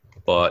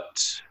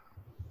 but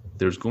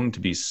there's going to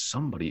be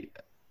somebody.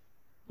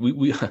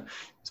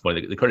 It's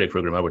funny. The cardiac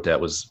program I worked at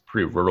was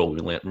pretty rural.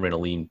 We ran a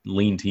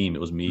lean team.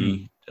 It was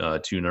me,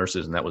 2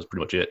 nurses, and that was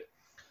pretty much it.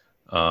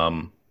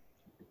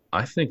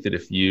 I think that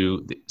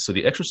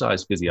the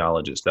exercise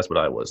physiologist, that's what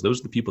I was. Those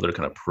are the people that are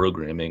kind of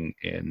programming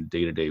and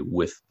day-to-day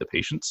with the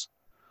patients.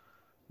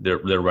 They're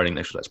writing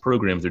the exercise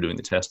programs. They're doing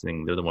the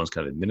testing. They're the ones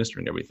kind of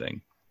administering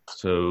everything.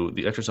 So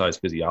the exercise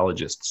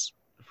physiologists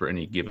for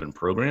any given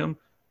program,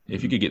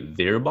 if you could get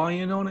their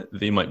buy-in on it,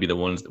 they might be the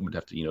ones that would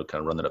have to,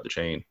 kind of run that up the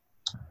chain.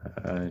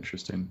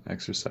 Interesting.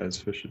 Exercise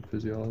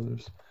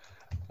physiologist.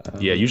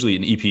 Yeah, usually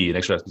an EP, an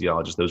exercise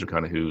physiologist, those are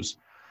kind of who's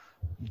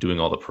doing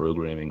all the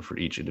programming for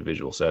each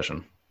individual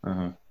session.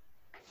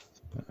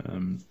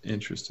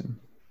 Interesting.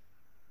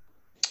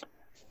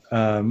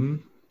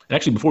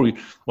 Actually, before I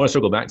want to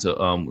circle back to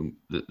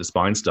the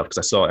spine stuff, because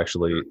I saw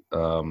actually,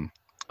 I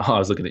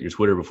was looking at your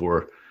Twitter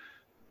before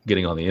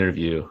getting on the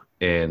interview,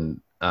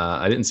 and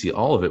I didn't see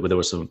all of it, but there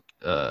was some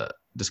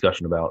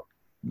discussion about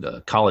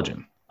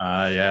collagen.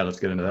 Yeah, let's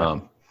get into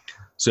that.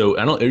 So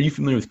are you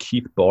familiar with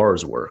Keith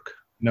Baar's work?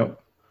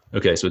 Nope.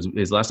 Okay, so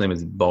his last name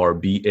is Baar,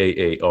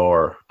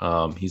 Baar.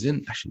 He's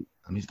in, actually,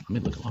 let me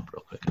look him up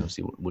real quick and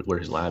see where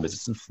his lab is.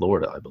 It's in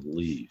Florida, I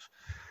believe.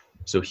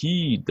 So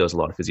he does a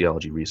lot of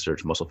physiology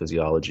research, muscle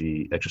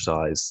physiology,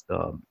 exercise,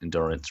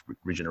 endurance,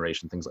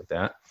 regeneration, things like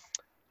that.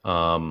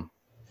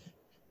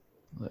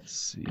 Let's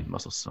see,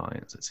 muscle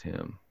science, it's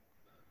him.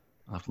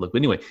 I'll have to look. But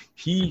anyway,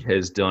 he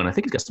has done, I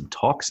think he's got some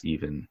talks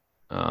even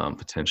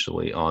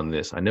potentially on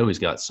this. I know he's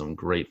got some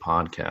great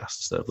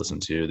podcasts that I've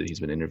listened to that he's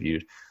been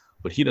interviewed,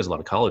 but he does a lot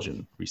of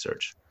collagen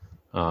research.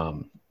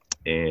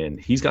 And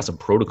he's got some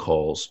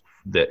protocols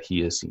that he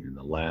has seen in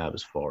the lab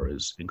as far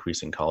as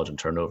increasing collagen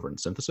turnover and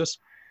synthesis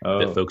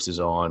that focuses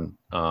on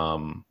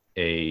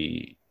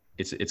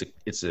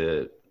it's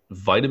a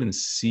vitamin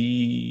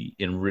C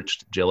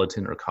enriched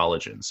gelatin or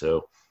collagen.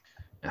 So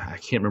I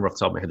can't remember off the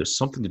top of my head. There's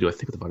something to do, I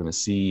think, with the vitamin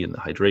C and the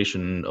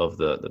hydration of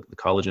the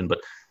collagen,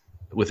 but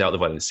without the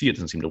vitamin C, it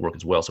doesn't seem to work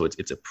as well. So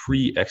it's a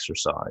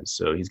pre-exercise.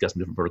 So he's got some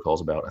different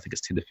protocols about, I think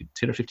it's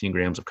 10 or 15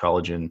 grams of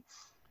collagen,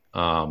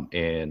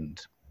 and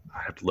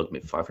I have to look,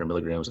 maybe 500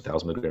 milligrams,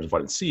 1,000 milligrams of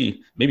vitamin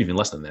C, maybe even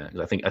less than that.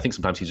 Because I think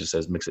sometimes he just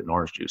says mix it in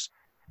orange juice.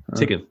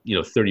 Take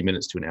 30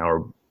 minutes to an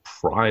hour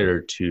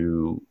prior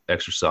to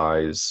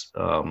exercise.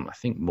 I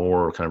think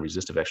more kind of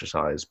resistive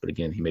exercise, but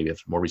again, he maybe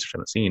has more research I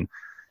haven't seen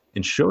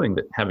in showing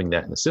that having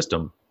that in the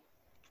system.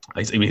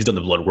 I mean, he's done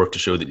the blood work to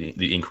show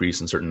the increase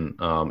in certain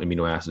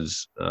amino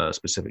acids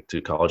specific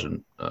to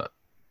collagen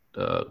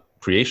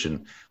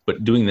creation,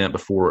 but doing that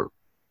before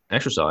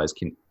exercise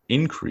can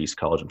increase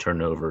collagen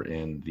turnover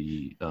and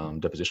the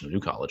deposition of new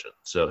collagen.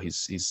 So I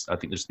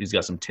think he's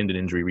got some tendon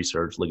injury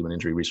research, ligament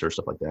injury research,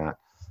 stuff like that.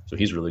 So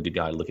he's a really good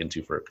guy to look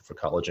into for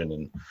collagen,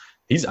 and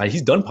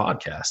he's done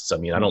podcasts. I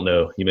mean, I don't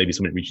know, he may be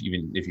somebody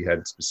even if you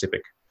had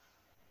specific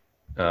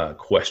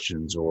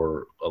questions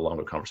or a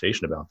longer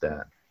conversation about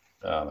that.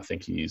 I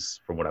think he's,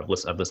 from what I've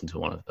listened to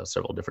one of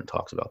several different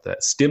talks about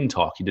that. STEM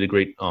Talk. He did a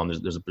great.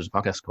 There's a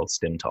podcast called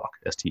STEM Talk,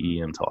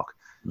 STEM Talk,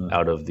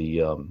 out of the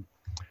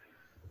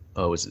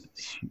is it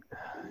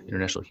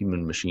International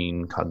Human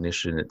Machine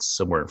Cognition? It's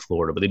somewhere in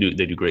Florida, but they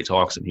do great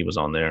talks, and he was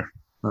on there.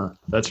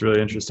 That's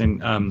really interesting.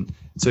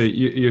 So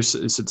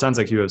it sounds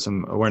like you have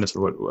some awareness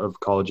of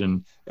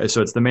collagen.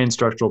 So it's the main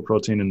structural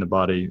protein in the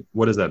body.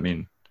 What does that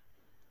mean?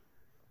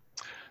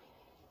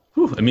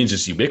 It means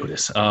it's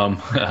ubiquitous.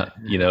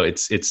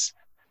 It's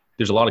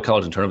there's a lot of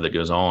collagen turnover that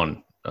goes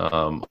on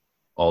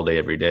all day,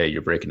 every day.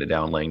 You're breaking it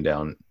down, laying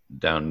down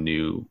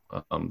new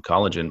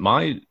collagen.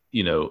 My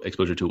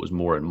exposure to it was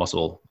more in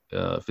muscle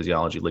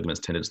physiology, ligaments,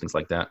 tendons, things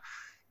like that.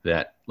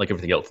 That, like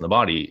everything else in the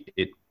body,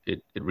 it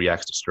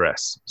reacts to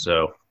stress.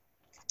 So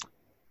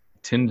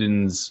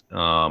tendons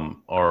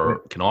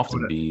can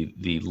often be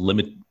the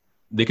limit.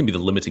 They can be the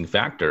limiting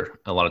factor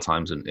a lot of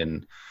times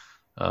in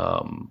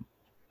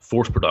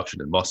force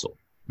production in muscle,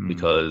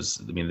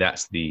 because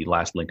that's the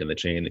last link in the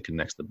chain that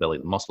connects the belly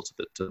of the muscle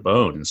to the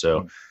bone. And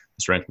so the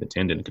strength of the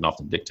tendon can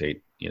often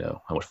dictate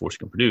how much force you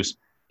can produce.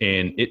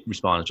 And it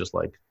responds just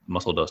like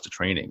muscle does to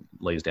training.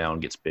 It lays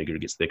down, gets bigger,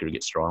 gets thicker,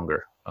 gets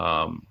stronger.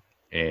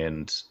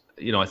 And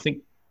I think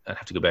I'd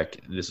have to go back.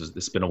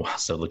 It's been a while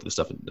since I've looked at this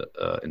stuff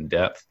in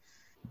depth,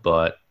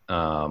 but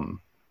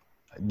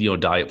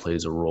diet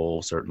plays a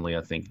role. Certainly,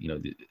 I think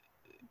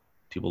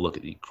people look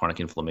at the chronic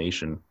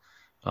inflammation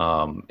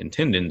in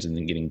tendons and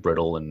then getting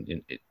brittle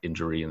and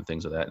injury and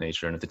things of that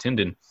nature. And if the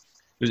tendon,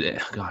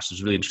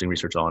 there's really interesting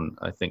research on.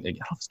 I think, I don't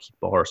know if it's Keith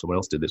Barr or someone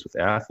else did this with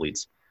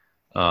athletes.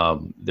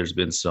 There's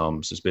been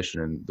some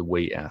suspicion in the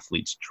way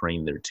athletes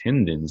train their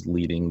tendons,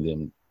 leading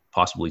them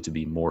possibly to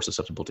be more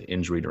susceptible to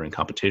injury during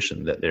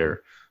competition, that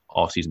their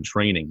off-season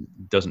training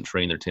doesn't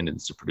train their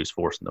tendons to produce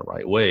force in the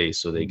right way.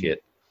 So they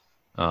get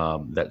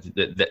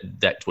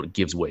that's what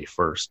gives way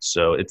first.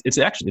 So it's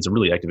a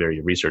really active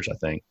area of research, I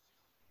think.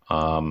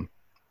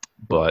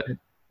 What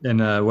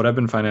I've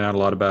been finding out a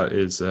lot about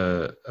is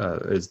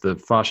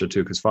the fascia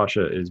too, because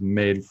fascia is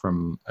made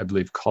from, I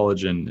believe,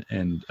 collagen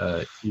and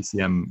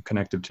ECM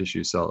connective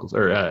tissue cells,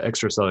 or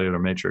extracellular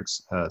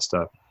matrix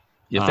stuff.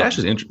 Yeah, fascia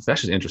is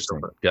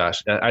interesting.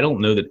 Gosh, I don't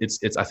know that it's.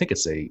 I think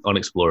it's a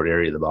unexplored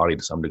area of the body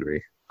to some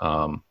degree.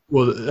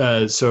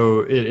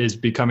 So it is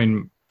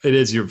becoming. It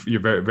is. You're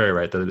very, very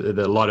right.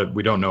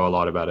 We don't know a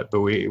lot about it,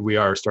 but we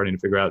are starting to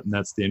figure out, and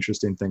that's the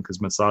interesting thing,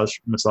 because massage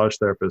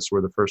therapists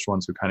were the first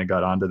ones who kind of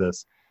got onto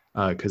this,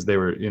 because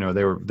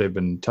they've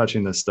been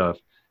touching this stuff,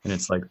 and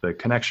it's like the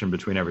connection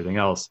between everything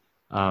else.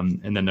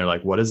 And then they're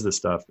like, what is this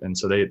stuff? And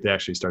so they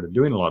actually started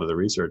doing a lot of the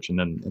research, and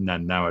then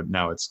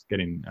now it's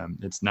getting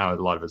it's now a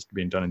lot of it's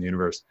being done in the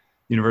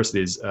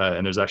universities,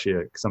 and there's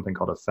actually something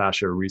called a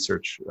fascia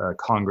research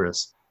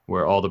congress,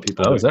 where all the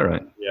people is that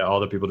right? Yeah, all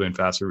the people doing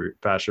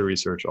fascia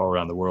research all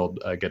around the world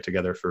get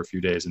together for a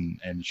few days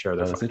and share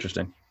their. That's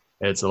interesting.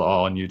 It's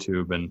all on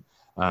YouTube, and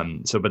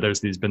but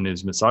there's been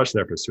these massage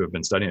therapists who have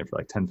been studying it for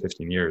like 10,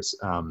 15 years.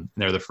 And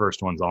they're the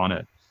first ones on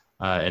it.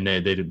 And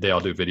they all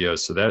do videos.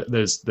 So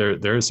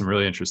there is some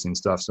really interesting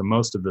stuff. So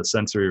most of the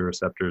sensory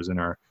receptors in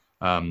our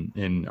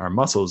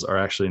muscles are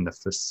actually in the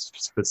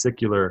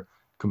fascicular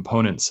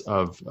components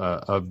of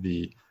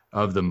the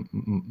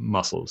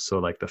muscles. So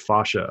like the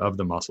fascia of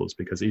the muscles,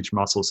 because each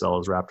muscle cell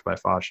is wrapped by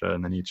fascia,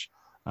 and then each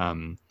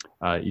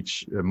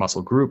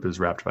muscle group is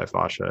wrapped by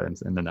fascia,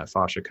 and then that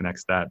fascia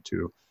connects that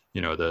to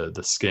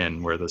the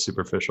skin, where the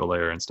superficial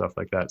layer and stuff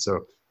like that.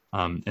 So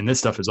and this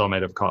stuff is all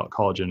made of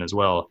collagen as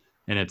well.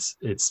 And that's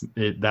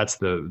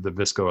the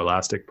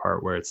viscoelastic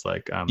part, where it's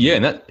like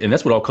and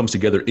that's what all comes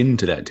together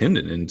into that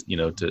tendon, and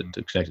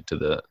to connect it to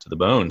the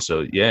bone.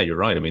 So yeah, you're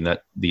right. I mean,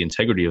 that the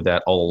integrity of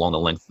that all along the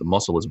length of the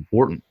muscle is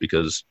important,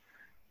 because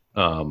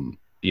a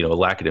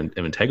lack of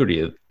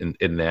integrity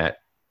in that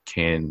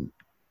can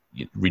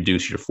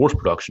reduce your force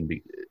production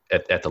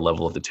at the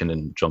level of the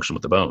tendon junction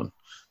with the bone.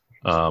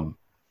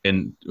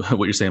 And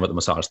what you're saying about the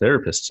massage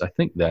therapists, I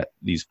think that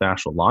these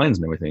fascial lines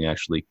and everything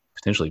actually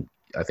potentially,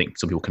 I think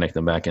some people connect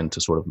them back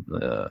into sort of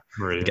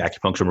like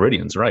acupuncture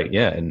meridians, right?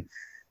 Yeah, and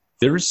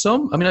there's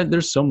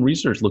some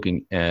research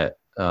looking at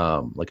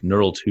like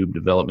neural tube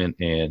development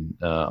and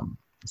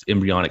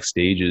embryonic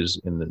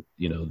stages in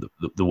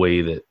the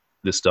way that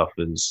this stuff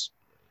is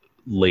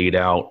laid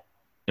out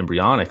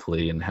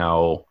embryonically, and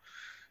how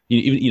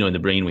even in the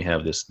brain we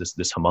have this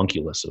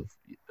homunculus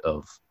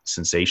of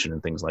sensation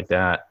and things like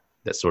that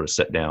sort of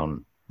set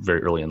down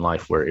very early in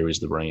life, where areas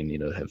of the brain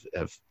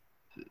have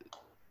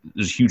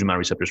there's a huge amount of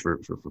receptors for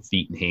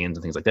feet and hands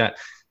and things like that,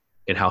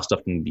 and how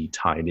stuff can be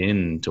tied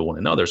in to one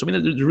another. So I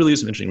mean, there really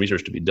is some interesting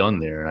research to be done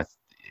there. And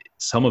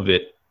some of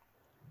it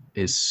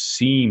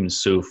seems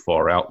so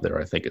far out there.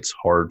 I think it's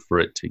hard for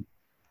it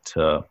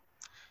to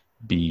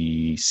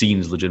be seen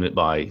as legitimate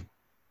by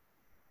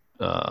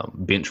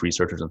bench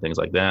researchers and things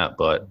like that.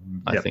 But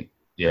I think,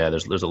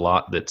 there's a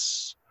lot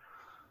that's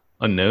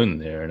unknown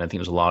there. And I think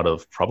there's a lot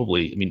of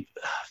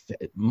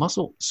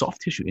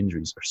soft tissue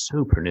injuries are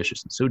so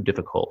pernicious and so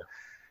difficult.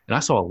 And I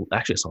saw a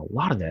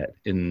lot of that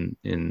in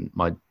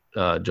my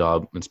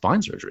job in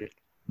spine surgery.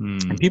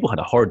 And people had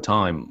a hard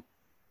time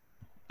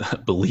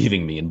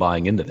believing me and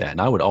buying into that. And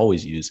I would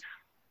always use,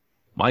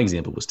 my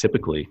example was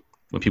typically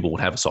when people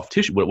would have a soft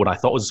tissue, what I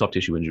thought was a soft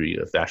tissue injury,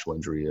 a fascial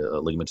injury, a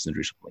ligamentous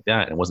injury, something like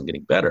that, and it wasn't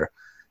getting better.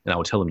 And I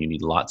would tell them, you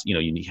need lots, you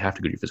have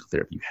to go to your physical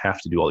therapy. You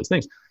have to do all these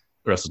things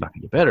or else it's not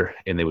going to get better.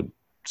 And they would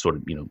sort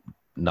of,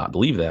 not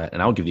believe that.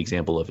 And I would give the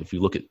example of, if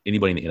you look at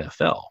anybody in the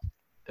NFL,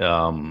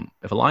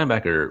 if a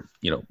linebacker,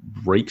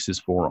 breaks his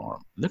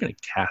forearm, they're going to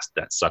cast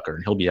that sucker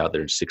and he'll be out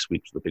there in 6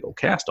 weeks with a big old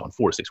cast on,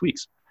 4 to 6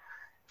 weeks.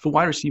 If a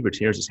wide receiver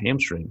tears his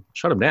hamstring,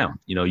 shut him down.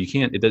 You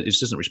can't, it just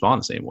doesn't respond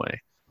the same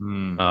way.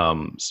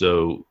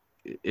 So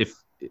if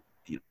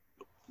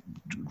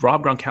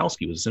Rob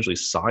Gronkowski was essentially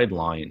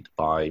sidelined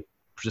by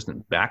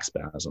persistent back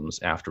spasms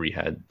after he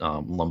had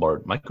lumbar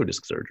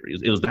microdisc surgery,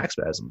 it was back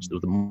spasms. It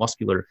was the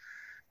muscular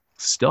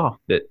stuff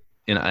that,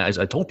 and as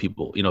I told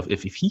people,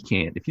 if he's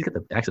got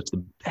the access to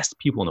the best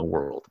people in the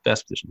world, the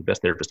best physicians, the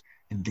best therapists,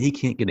 and they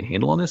can't get a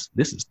handle on this,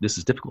 this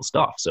is difficult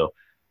stuff. So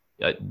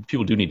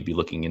people do need to be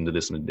looking into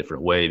this in a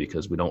different way,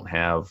 because we don't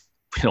have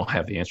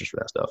the answers for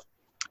that stuff.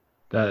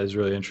 That is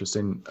really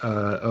interesting.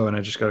 And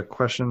I just got a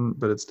question,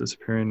 but it's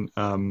disappearing.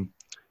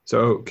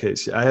 So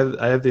I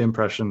have the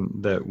impression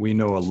that we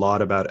know a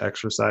lot about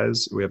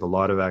exercise. We have a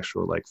lot of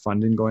actual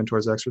funding going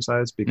towards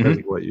exercise because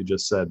of what you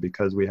just said,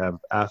 because we have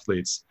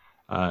athletes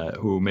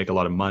who make a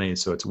lot of money,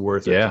 so it's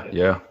worth it.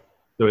 Yeah.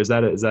 So is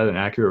that an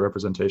accurate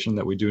representation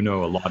that we do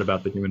know a lot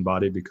about the human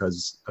body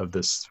because of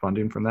this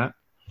funding from that?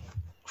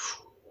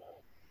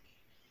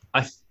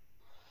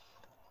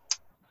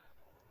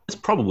 It's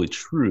probably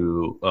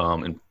true,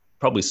 and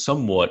probably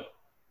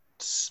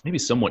maybe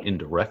somewhat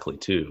indirectly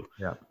too.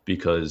 Yeah.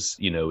 Because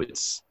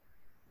it's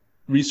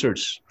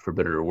research, for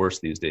better or worse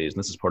these days, and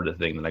this is part of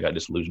the thing that I got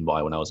disillusioned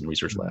by when I was in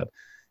research lab.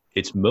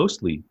 It's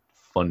mostly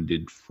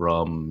funded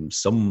from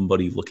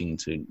somebody looking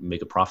to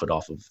make a profit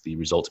off of the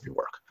results of your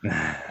work.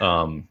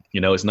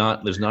 It's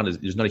not, there's not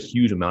a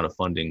huge amount of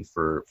funding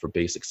for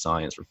basic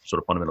science or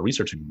sort of fundamental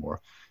research anymore.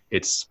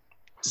 It's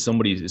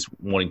somebody is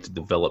wanting to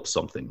develop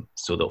something,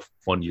 so they'll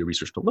fund your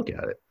research to look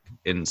at it.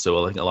 And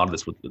so I think a lot of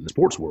this within the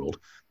sports world,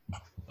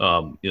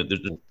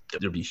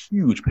 there'd be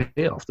huge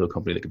payoff to a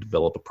company that could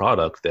develop a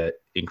product that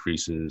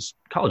increases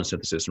collagen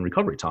synthesis and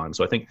recovery time.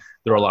 So I think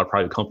there are a lot of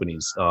private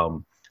companies,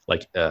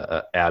 like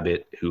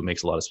Abbott, who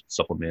makes a lot of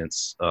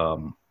supplements,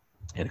 and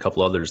a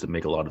couple others that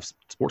make a lot of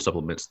sports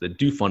supplements that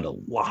do fund a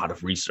lot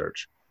of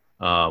research,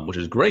 which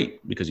is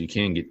great because you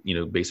can get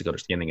basic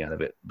understanding out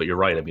of it. But you're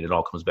right. I mean, it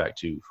all comes back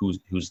to who's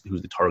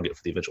the target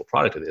for the eventual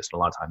product of this. And a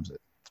lot of times it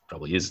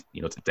probably is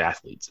it's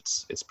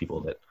athletes, it's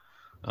people that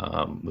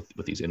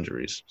with these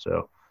injuries.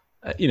 So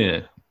I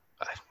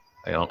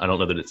don't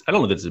know that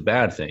it's a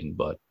bad thing,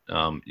 but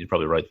you're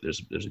probably right. There's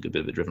a good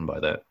bit of it driven by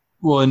that.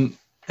 Well,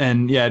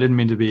 and yeah, I didn't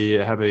mean to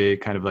have a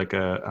kind of like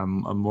a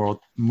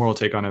moral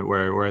take on it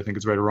where I think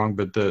it's right or wrong.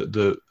 But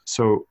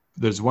so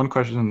there's one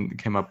question that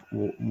came up.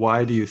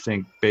 Why do you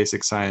think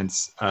basic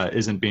science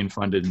isn't being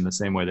funded in the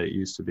same way that it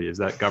used to be? Is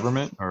that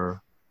government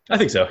or? I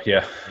think so.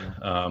 Yeah.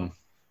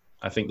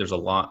 I think there's a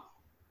lot.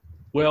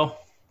 Well,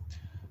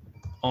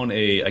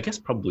 I guess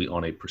probably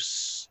on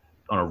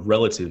a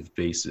relative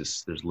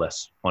basis, there's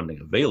less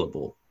funding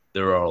available.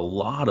 There are a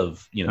lot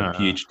of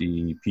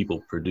PhD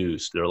people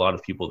produced. There are a lot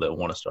of people that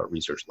want to start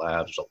research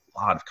labs. There's a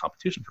lot of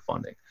competition for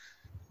funding.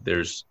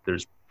 There's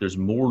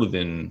more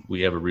than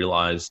we ever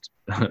realized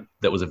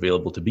that was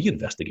available to be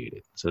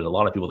investigated. So there's a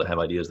lot of people that have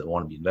ideas that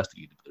want to be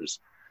investigated. But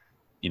there's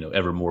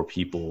ever more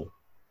people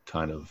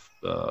kind of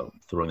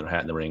throwing their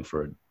hat in the ring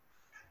for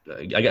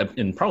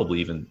and probably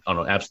even on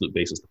an absolute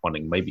basis, the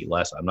funding may be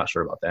less. I'm not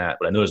sure about that,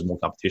 but I know there's more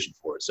competition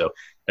for it. So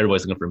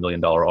everybody's looking for $1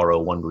 million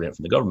R01 grant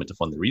from the government to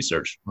fund the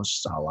research. There's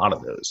just not a lot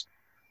of those.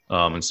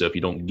 And so if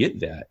you don't get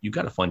that, you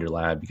got to fund your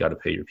lab, you got to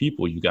pay your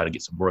people, you got to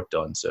get some work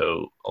done.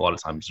 So a lot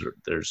of times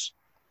there's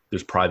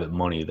private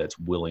money that's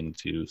willing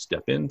to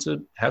step in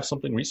to have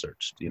something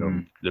researched.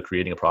 They're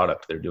creating a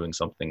product, they're doing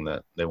something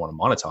that they want to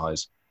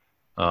monetize.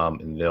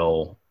 And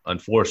they'll,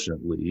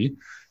 unfortunately,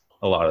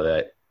 a lot of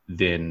that,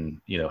 then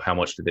how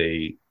much do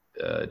they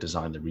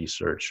design the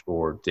research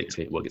or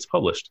dictate what gets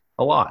published?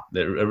 A lot.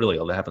 That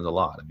happens a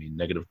lot. I mean,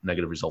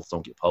 negative results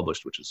don't get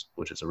published, which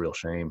is a real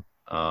shame.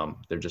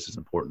 They're just as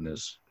important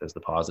as the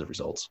positive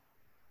results.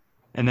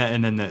 And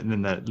then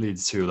that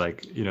leads to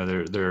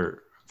they're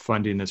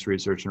funding this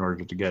research in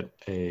order to get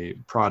a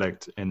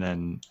product, and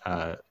then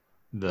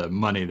the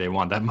money, they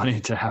want that money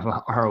to have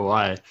a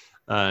ROI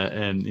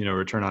and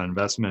return on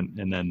investment,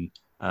 and then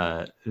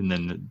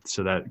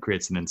so that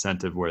creates an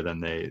incentive where then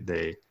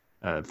they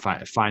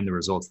find the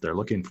results they're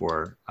looking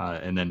for,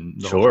 and then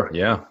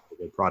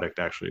the product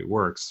actually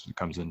works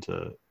comes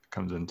into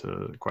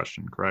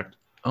question. Correct?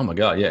 Oh my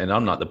God, yeah. And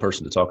I'm not the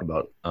person to talk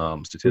about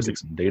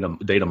statistics and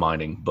data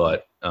mining,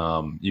 but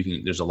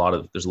there's a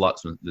lot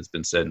that's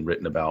been said and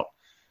written about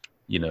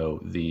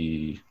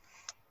the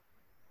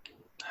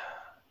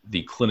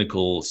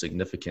clinical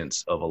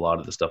significance of a lot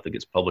of the stuff that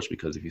gets published,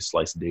 because if you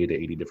slice data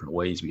 80 different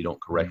ways, but you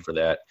don't correct for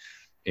that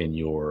in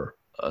your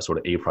sort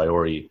of a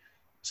priori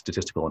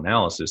statistical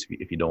analysis,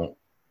 if you don't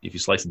if you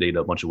slice the data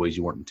a bunch of ways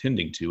you weren't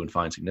intending to and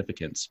find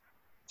significance,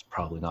 it's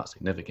probably not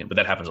significant. But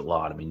that happens a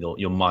lot. I mean,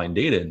 you'll mine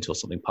data until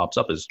something pops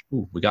up as,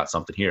 ooh, we got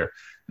something here,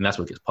 and that's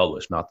what gets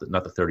published, not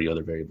the 30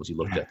 other variables you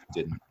looked at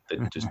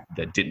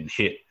that didn't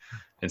hit.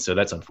 And so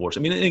that's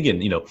unfortunate. I mean, and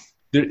again, you know,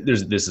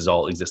 this is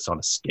all exists on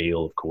a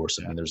scale, of course.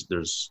 I mean,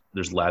 there's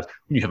labs.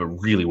 When you have a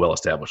really well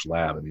established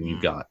lab, I mean,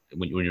 you've got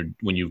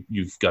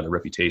you've got a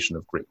reputation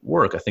of great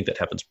work, I think that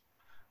happens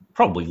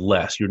probably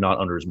less. You're not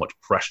under as much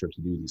pressure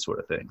to do these sort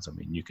of things. I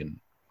mean, you can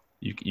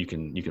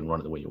run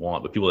it the way you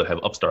want, but people that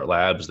have upstart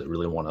labs that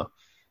really want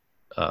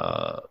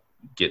to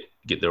get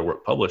their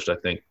work published, I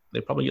think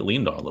they probably get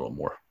leaned on a little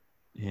more.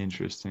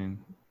 Interesting.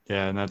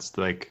 Yeah, and that's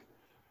like,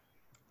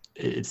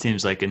 it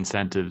seems like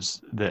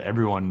incentives that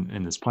everyone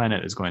in this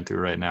planet is going through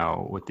right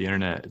now with the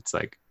internet. It's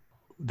like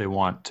they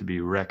want to be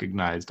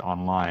recognized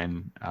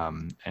online,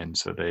 and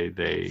so they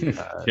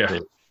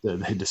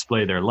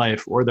display their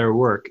life or their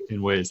work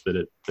in ways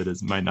that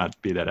might not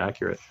be that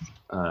accurate.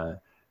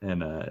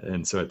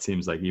 And so it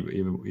seems like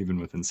even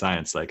within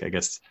science, like, I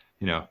guess,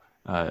 you know,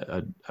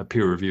 a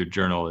peer-reviewed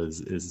journal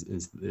is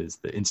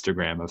the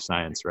Instagram of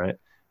science, right?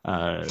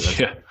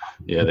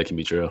 Yeah, that can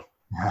be true.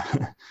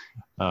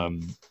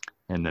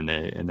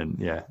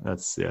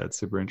 It's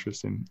super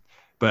interesting.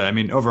 But I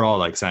mean, overall,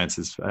 like, science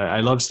is, I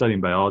love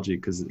studying biology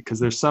because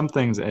there's some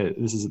things,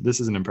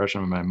 this is an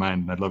impression of my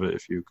mind, and I'd love it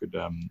if you could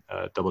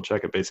double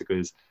check it. Basically,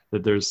 is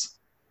that there's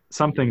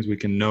some things we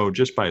can know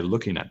just by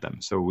looking at them.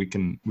 So we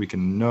can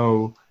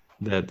know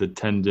that the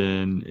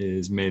tendon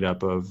is made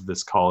up of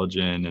this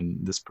collagen and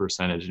this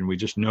percentage, and we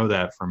just know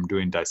that from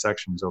doing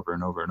dissections over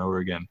and over and over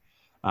again.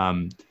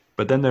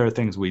 But then there are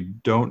things we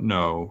don't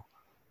know.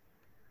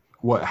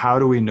 How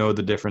do we know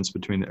the difference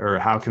between, or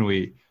how can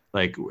we,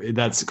 like,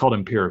 that's called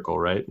empirical,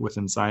 right?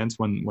 Within science,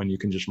 when you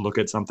can just look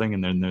at something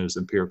and then there's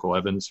empirical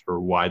evidence for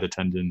why the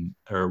tendon,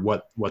 or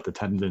what the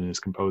tendon is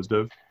composed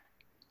of.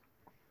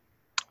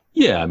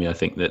 Yeah, I mean, I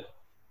think that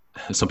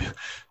some people,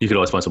 you could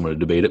always find someone to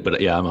debate it, but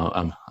yeah, I'm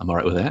all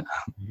right with that.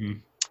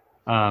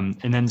 Mm-hmm.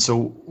 And then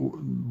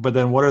but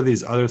then what are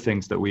these other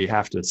things that we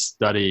have to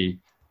study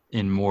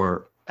in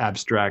more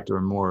abstract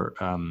or more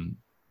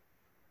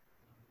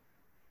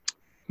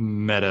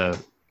meta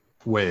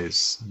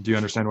ways? Do you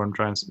understand what I'm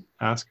trying to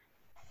ask?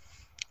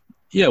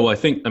 Yeah, well,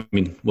 let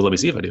me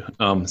see if I do.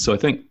 So I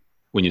think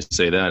when you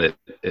say that,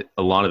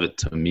 a lot of it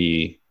to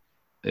me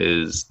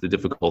is the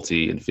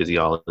difficulty in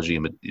physiology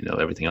and, you know,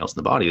 everything else in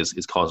the body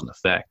is cause and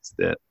effect,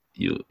 that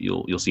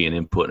you'll see an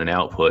input and an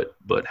output,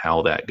 but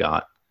how that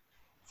got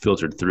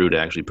filtered through to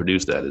actually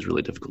produce that is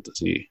really difficult to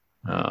see.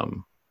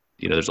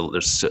 You know,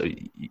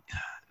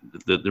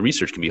 the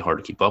research can be hard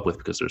to keep up with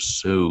because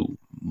there's so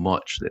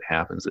much that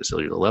happens at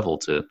cellular level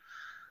to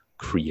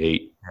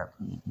create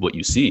what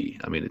you see.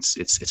 I mean,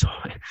 it's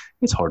hard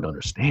to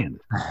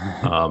understand.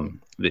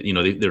 That, you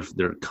know,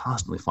 they're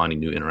constantly finding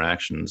new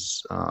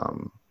interactions,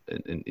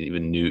 and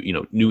even new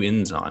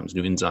enzymes.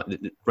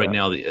 Right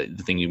now,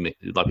 the thing a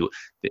lot of people,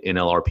 the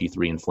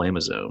NLRP3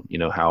 inflammasome. You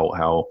know,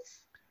 how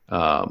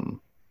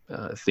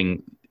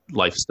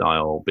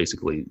lifestyle,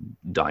 basically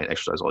diet,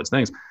 exercise, all these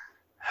things,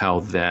 how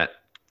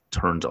that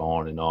turns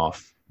on and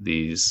off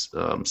these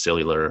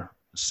cellular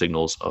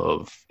signals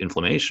of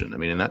inflammation. I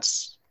mean, and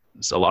that's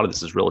a lot of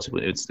this is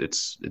relatively,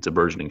 it's a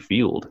burgeoning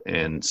field.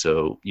 And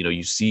so, you know,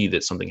 you see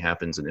that something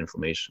happens in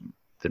inflammation,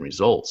 then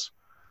results,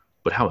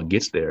 but how it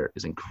gets there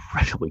is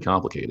incredibly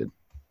complicated.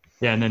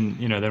 Yeah. And then,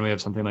 you know, then we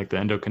have something like the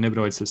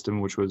endocannabinoid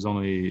system, which was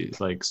only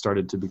like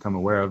started to become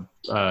aware of,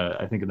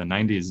 I think in the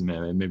 90s,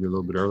 maybe a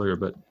little bit earlier,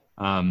 but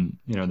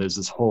you know, there's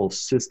this whole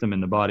system in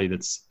the body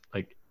that's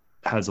like,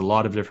 has a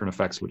lot of different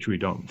effects, which we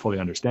don't fully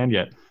understand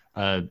yet,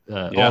 all of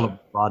the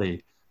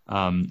body.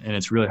 And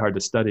it's really hard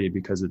to study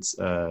because it's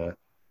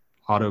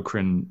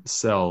autocrine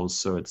cells.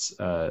 So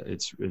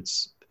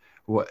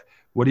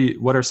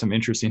what are some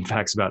interesting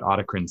facts about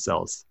autocrine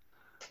cells?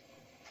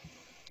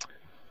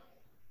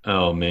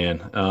 Oh man,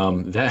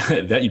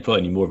 that you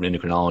probably need more of an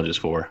endocrinologist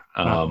for.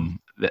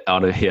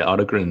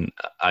 Autocrine,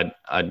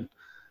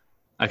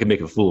 I could make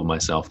a fool of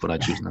myself, but I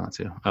choose not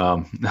to.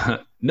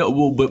 No,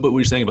 well, but what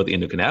you're saying about the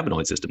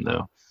endocannabinoid system,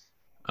 though,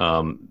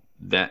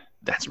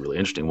 that's a really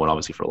interesting one,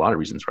 obviously, for a lot of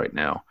reasons right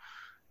now.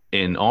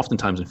 And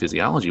oftentimes in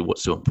physiology,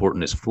 what's so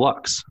important is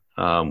flux.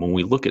 When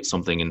we look at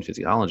something in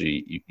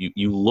physiology,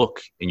 you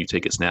look and you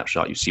take a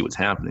snapshot, you see what's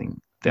happening.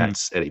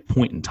 That's at a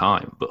point in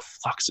time, but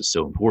flux is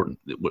so important.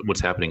 What's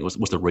happening?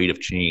 What's the rate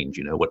of change?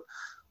 You know, what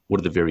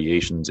are the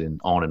variations in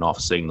on and off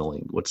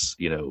signaling? What's,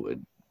 you know,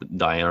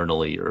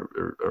 diurnally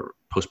or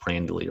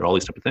postprandially, or all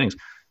these type of things.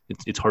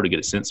 It's hard to get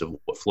a sense of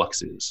what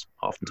flux is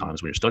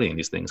oftentimes when you're studying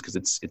these things, because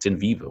it's in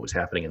vivo, it's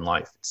happening in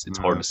life. It's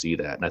hard to see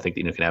that. And I think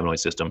the endocannabinoid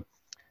system,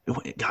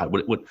 God,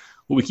 what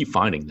we keep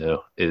finding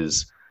though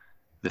is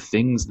the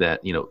things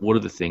that, you know, what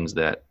are the things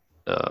that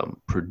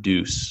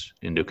produce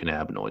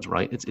endocannabinoids,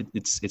 right?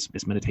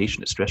 It's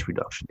meditation, it's stress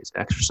reduction, it's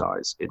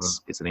exercise,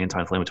 it's an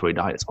anti-inflammatory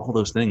diet. It's all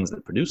those things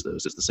that produce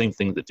those. It's the same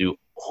thing that do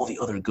all the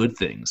other good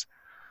things.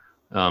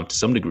 To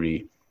some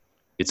degree,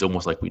 it's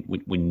almost like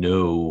we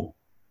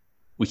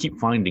we keep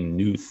finding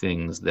new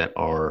things that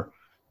are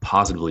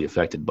positively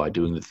affected by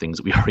doing the things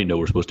that we already know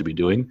we're supposed to be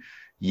doing,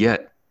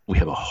 yet we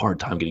have a hard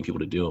time getting people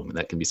to do them, and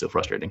that can be so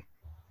frustrating.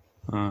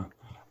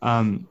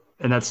 And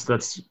that's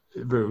to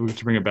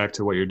bring it back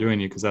to what you're doing,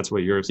 because that's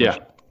what you're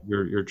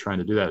trying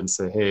to do that and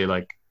say, hey,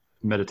 like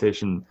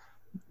meditation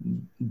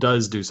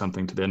does do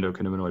something to the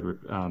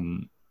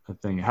endocannabinoid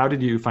thing. How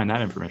did you find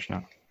that information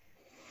out?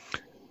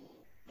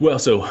 Well,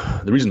 so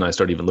the reason I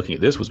started even looking at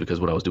this was because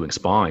when I was doing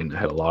spine, I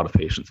had a lot of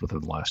patients within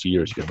the last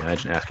year, as you can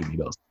imagine, asking me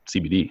about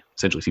CBD,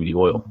 essentially CBD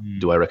oil. Mm-hmm.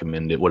 Do I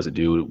recommend it? What does it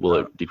do? Will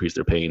it decrease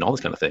their pain? All this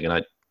kind of thing.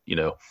 And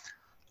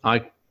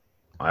I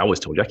always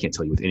told you, I can't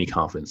tell you with any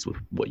confidence with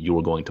what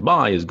you're going to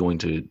buy is going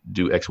to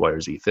do X, Y,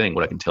 or Z thing.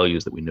 What I can tell you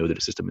is that we know that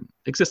a system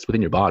exists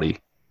within your body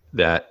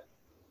that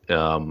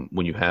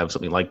when you have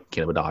something like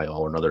cannabidiol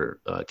or another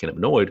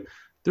cannabinoid,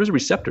 there's a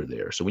receptor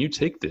there. So when you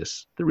take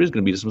this, there is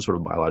going to be some sort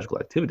of biological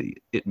activity.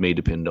 It may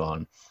depend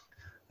on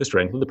the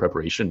strength of the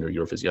preparation or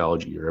your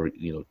physiology or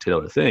 10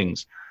 other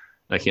things.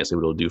 And I can't say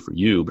what it'll do for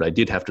you, but I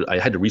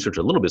had to research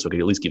a little bit so I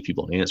could at least give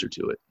people an answer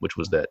to it, which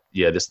was that,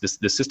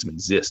 this system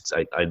exists.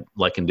 I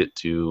likened it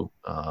to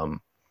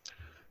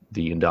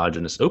the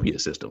endogenous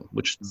opiate system,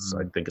 which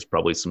I think is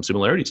probably some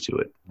similarities to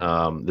it.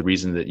 The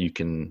reason that you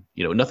can,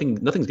 nothing's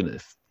going to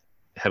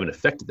have an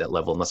effect at that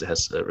level unless it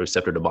has a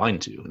receptor to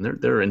bind to, and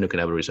they're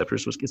endocannabinoid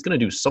receptors, so it's going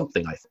to do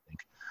something, I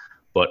think.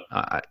 But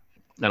I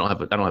don't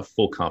have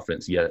full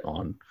confidence yet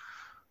on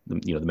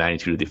the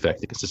magnitude of the effect,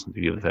 the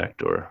consistency of the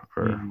effect, or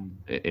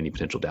any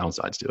potential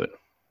downsides to it.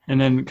 And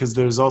then because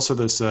there's also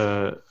this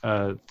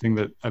thing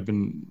that I've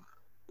been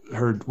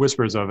heard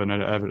whispers of, and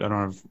I don't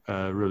have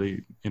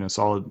really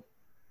solid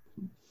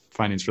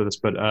findings for this,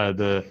 but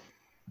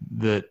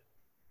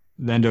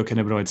the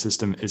endocannabinoid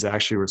system is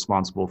actually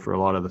responsible for a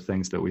lot of the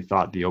things that we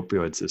thought the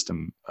opioid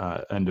system,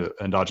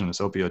 endogenous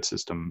opioid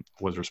system,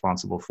 was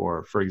responsible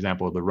for. For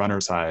example, the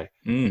runner's high.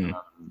 The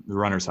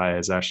runner's high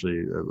is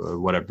actually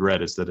what I've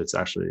read is that it's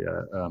actually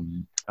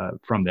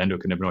from the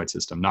endocannabinoid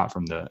system, not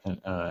from the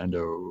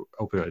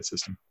endo-opioid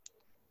system.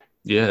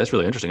 Yeah, that's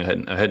really interesting.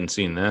 I hadn't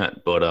seen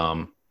that, but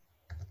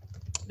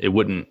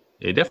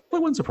it definitely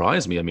wouldn't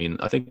surprise me. I mean,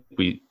 I think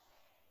we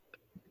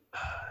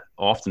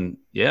often,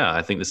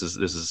 I think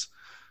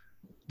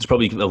there's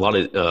probably a lot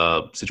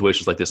of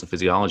situations like this in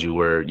physiology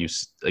where you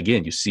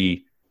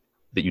see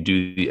that you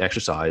do the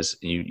exercise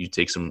and you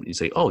take some, you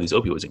say, oh, these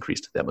opioids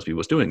increased. That must be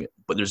what's doing it.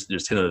 But there's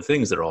 10 other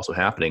things that are also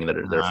happening that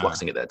are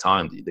fluxing at that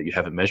time that you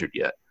haven't measured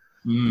yet.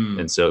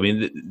 And so, I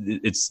mean,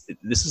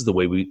 this is the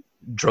way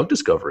drug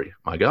discovery.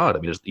 My God, I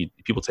mean,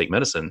 people take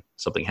medicine,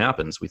 something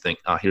happens, we think,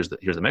 here's the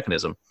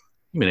mechanism.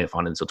 You may not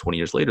find it until 20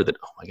 years later that,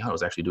 oh my God, I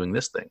was actually doing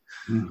this thing.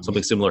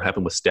 Something similar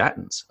happened with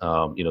statins.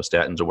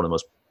 Statins are one of the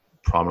most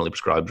prominently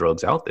prescribed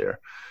drugs out there.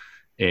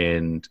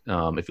 And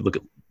if you look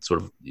at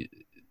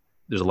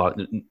there's a lot,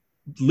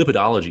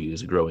 lipidology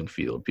is a growing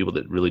field, people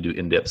that really do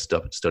in-depth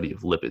study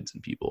of lipids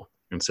in people.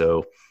 And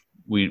so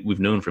we've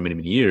known for many,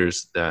 many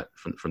years that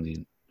from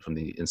the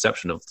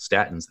inception of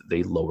statins, that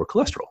they lower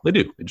cholesterol.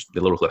 They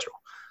lower cholesterol.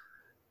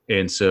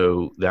 And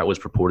so that was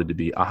purported to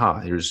be,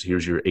 here's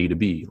your A to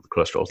B.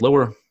 Cholesterol is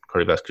lower,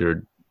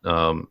 cardiovascular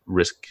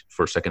risk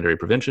for secondary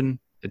prevention.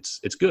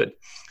 It's good.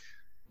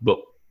 But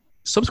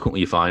subsequently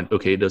you find,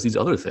 okay, it does these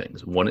other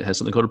things. One, it has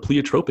something called a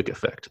pleiotropic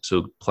effect.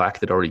 So plaque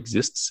that already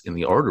exists in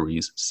the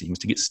arteries seems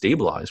to get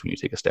stabilized when you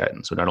take a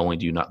statin. So not only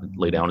do you not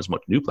lay down as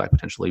much new plaque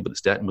potentially, but the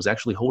statin was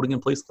actually holding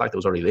in place the plaque that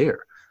was already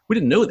there. We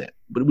didn't know that,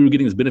 but we were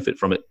getting this benefit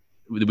from it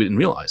that we didn't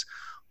realize.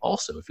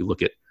 Also, if you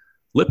look at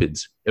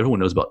lipids, everyone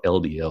knows about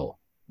LDL,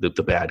 the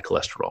bad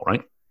cholesterol,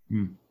 right?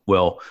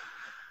 Well,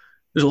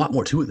 there's a lot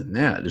more to it than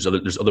that. There's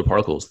other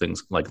particles,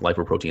 things like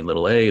lipoprotein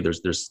little a.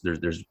 There's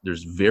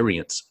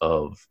variants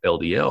of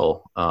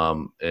LDL,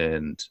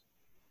 and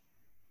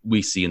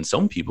we see in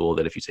some people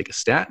that if you take a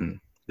statin,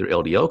 their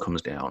LDL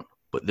comes down.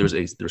 But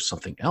there's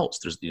something else.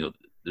 There's a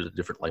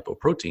different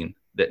lipoprotein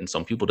that in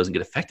some people doesn't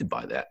get affected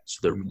by that.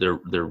 So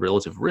their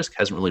relative risk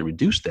hasn't really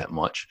reduced that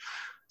much.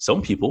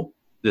 Some people,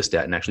 the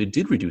statin actually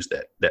did reduce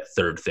that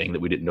third thing that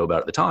we didn't know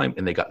about at the time,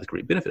 and they got the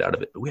great benefit out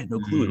of it. But we had no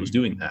clue it was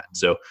doing that.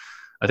 So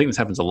I think this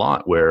happens a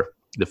lot where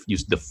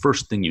the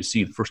first thing you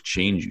see, the first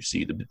change you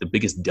see, the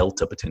biggest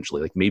delta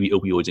potentially, like maybe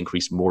opioids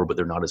increase more, but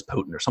they're not as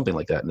potent or something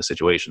like that in the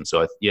situation.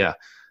 So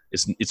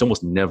it's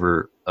almost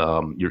never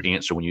your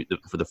answer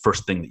for the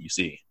first thing that you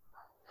see.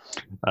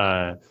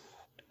 So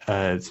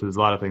there's a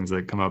lot of things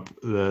that come up.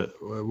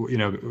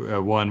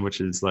 One which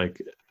is like,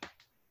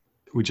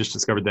 we just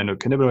discovered the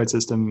endocannabinoid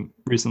system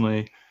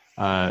recently.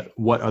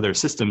 What other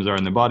systems are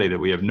in the body that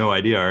we have no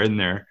idea are in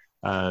there?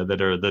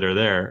 That are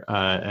there,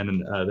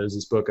 and there's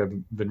this book I've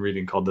been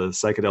reading called The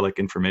Psychedelic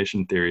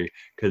Information Theory,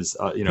 because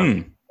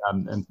I'm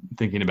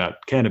thinking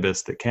about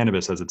cannabis. That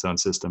cannabis has its own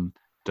system.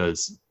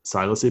 Does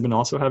psilocybin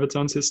also have its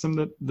own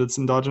system that's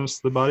endogenous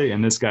to the body?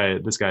 And this guy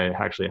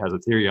actually has a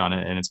theory on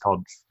it, and it's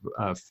called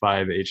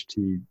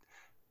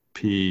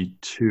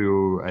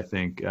 5-HTP2. I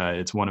think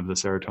it's one of the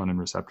serotonin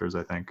receptors.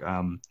 I think.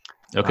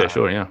 Okay,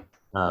 sure, yeah.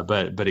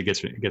 But it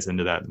gets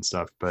into that and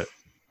stuff, but.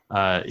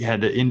 Yeah,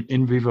 the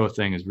in vivo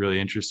thing is really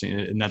interesting,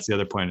 and that's the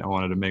other point I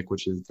wanted to make,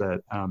 which is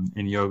that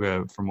in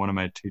yoga, from one of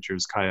my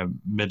teachers, Kaya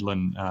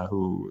Midland,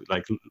 who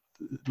like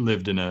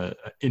lived in a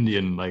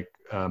Indian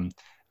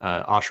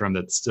ashram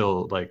that's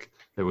still like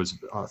it was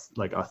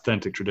like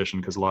authentic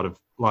tradition, because a lot of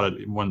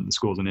one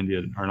schools in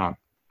India are not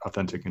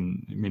authentic,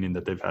 and meaning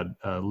that they've had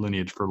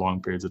lineage for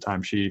long periods of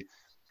time. She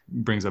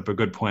brings up a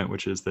good point,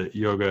 which is that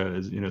yoga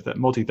is that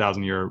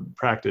multi-thousand-year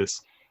practice.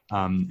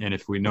 And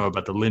if we know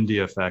about the Lindy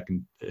effect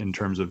in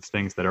terms of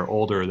things that are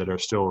older, that are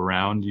still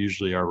around,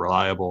 usually are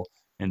reliable.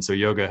 And so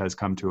yoga has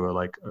come to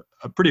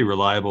a pretty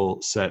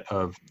reliable set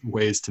of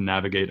ways to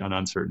navigate an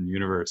uncertain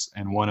universe.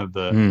 And one of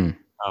the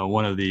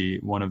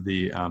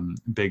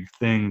big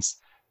things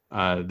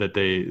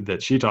that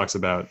she talks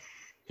about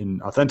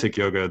in authentic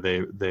yoga,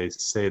 they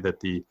say that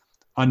the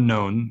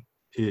unknown,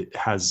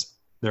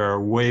 there are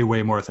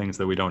way more things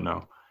that we don't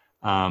know.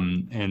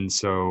 And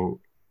so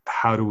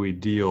how do we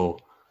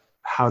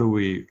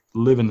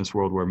live in this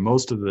world where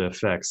most of the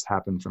effects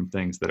happen from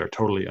things that are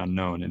totally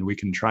unknown, and we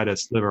can try to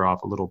sliver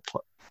off a little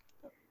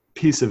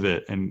piece of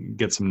it and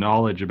get some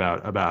knowledge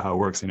about how it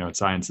works.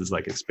 Science is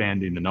like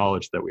expanding the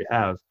knowledge that we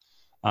have,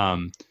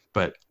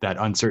 but that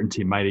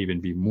uncertainty might even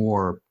be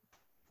more,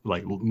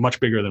 like, much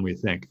bigger than we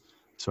think.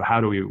 So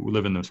how do we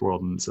live in this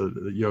world? And so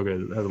yoga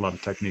has a lot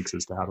of techniques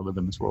as to how to live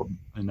in this world,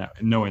 and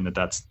knowing that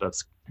that's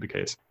the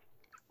case.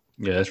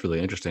 Yeah, that's really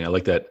interesting. I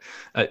like that.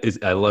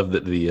 I love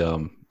that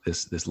the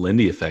this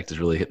Lindy effect has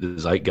really hit the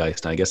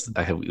zeitgeist. And I guess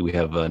we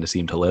have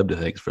Nassim Taleb to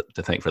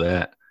thank for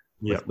that.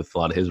 Yeah, with a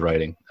lot of his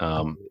writing.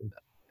 And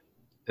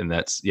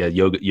that's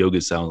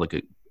yoga sounds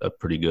like a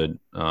pretty good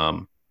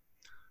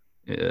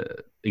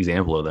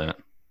example of that.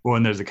 Well,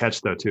 and there's a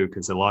catch though too,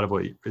 because a lot of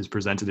what is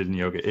presented in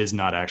yoga is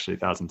not actually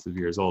thousands of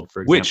years old.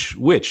 For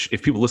example, which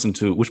if people listen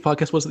to, which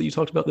podcast was it that you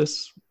talked about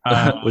this?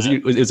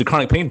 It was a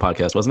chronic pain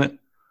podcast, wasn't it?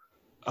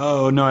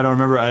 Oh no, I don't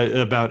remember.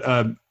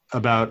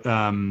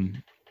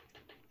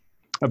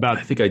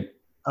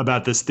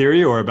 About this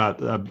theory, or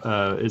about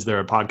is there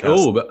a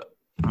podcast?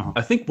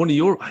 I think one of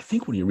your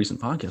recent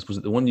podcasts was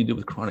it the one you did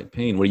with chronic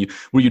pain, where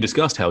you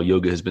discussed how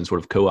yoga has been sort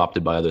of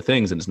co-opted by other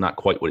things and it's not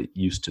quite what it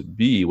used to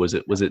be. Was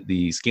it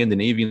the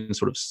Scandinavian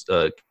sort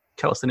of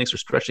calisthenics or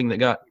stretching that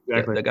got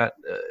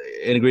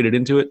integrated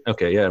into it?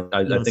 Okay, yeah.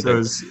 I think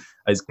as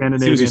soon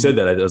as you said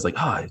that, I was like,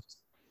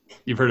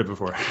 you've heard it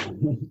before.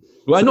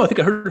 Well, I know. I think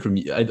I heard it from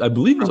you. I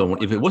believe it was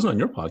on. If it wasn't on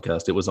your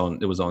podcast, it was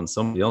on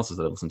somebody else's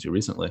that I listened to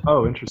recently.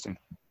 Oh, interesting.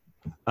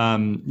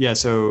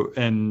 So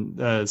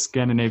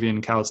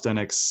Scandinavian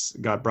calisthenics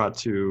got brought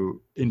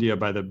to India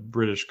by the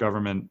British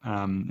government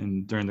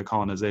during the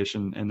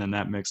colonization, and then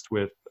that mixed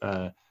with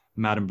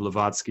Madame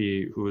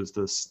Blavatsky, who was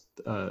the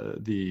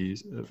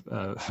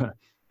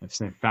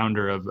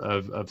founder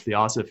of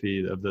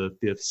theosophy, of the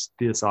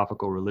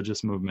theosophical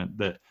religious movement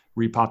that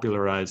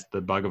repopularized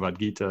the Bhagavad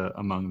Gita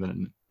among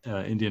the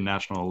Indian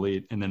national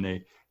elite, and then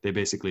they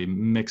basically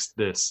mixed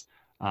this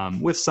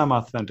with some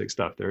authentic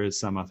stuff. There is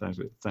some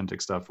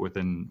authentic stuff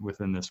within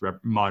this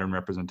modern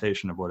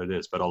representation of what it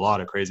is, but a lot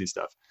of crazy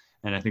stuff.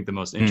 And I think the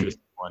most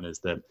interesting one is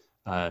that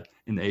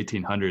in the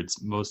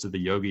 1800s, most of the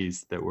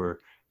yogis that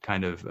were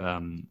kind of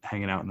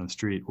hanging out in the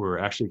street were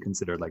actually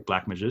considered like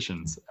black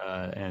magicians,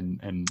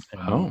 and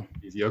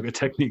these yoga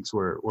techniques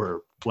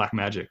were black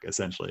magic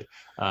essentially,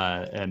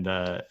 and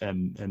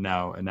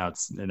now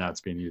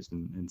it's being used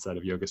inside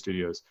of yoga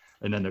studios.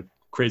 And then the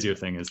crazier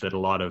thing is that a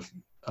lot of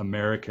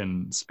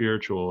American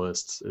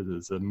spiritualists,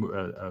 is a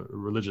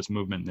religious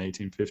movement in the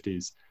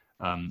 1850s,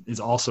 is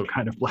also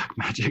kind of black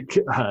magic,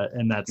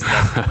 and that's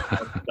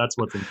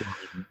what's in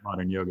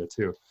modern yoga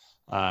too.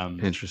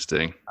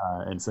 Interesting.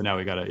 And so now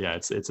we got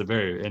it's a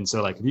very, and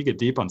so like if you get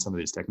deep on some of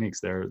these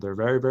techniques, they're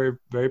very, very,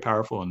 very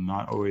powerful, and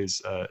not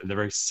always they're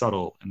very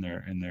subtle in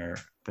their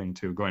thing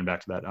too. Going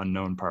back to that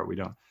unknown part, we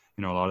don't,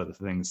 a lot of the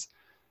things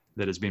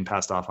that is being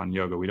passed off on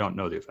yoga, we don't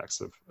know the effects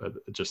of,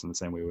 just in the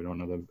same way we don't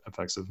know the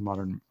effects of a lot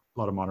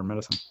of modern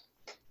medicine.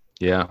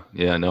 Yeah.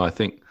 No, I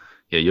think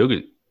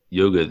yoga.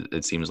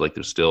 It seems like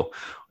there's still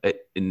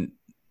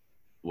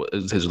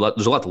there's a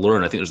lot to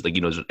learn. I think there's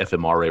there's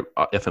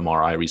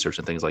fMRI research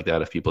and things like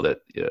that of people that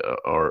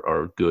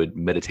are good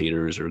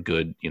meditators or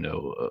good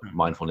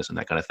mindfulness and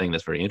that kind of thing.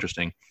 That's very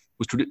interesting.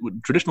 Was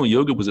traditional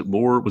yoga, was it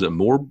more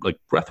like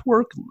breath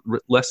work,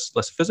 less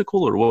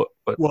physical, or what?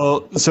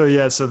 Well, so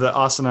the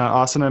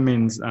asana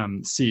means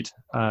seat.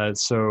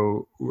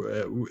 So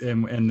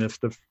and if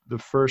the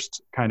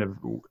first kind of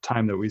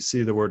time that we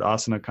see the word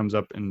asana comes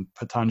up in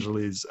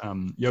Patanjali's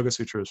Yoga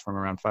Sutras from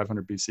around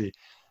 500 BC.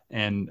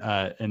 And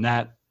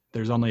that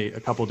there's only a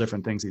couple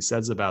different things he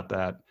says about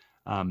that.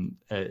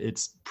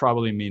 It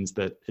probably means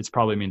the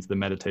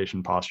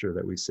meditation posture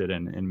that we sit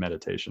in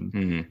meditation.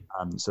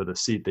 Mm-hmm. So the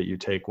seat that you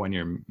take when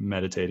you're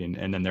meditating,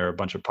 and then there are a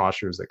bunch of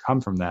postures that come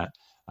from that.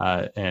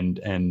 And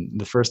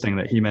the first thing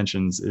that he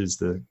mentions is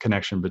the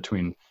connection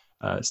between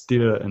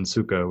sthira and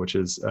sukha, which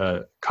is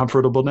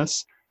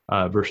comfortableness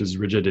versus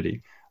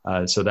rigidity.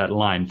 So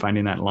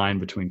finding that line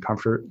between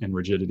comfort and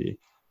rigidity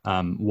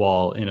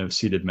while in a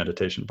seated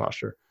meditation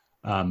posture.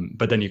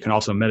 But then you can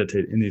also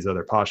meditate in these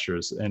other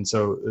postures. And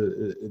so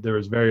there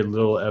is very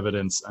little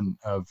evidence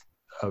of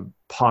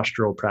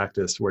postural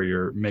practice where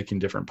you're making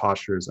different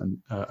postures, and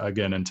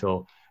again,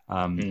 until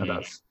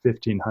about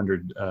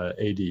 1500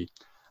 AD.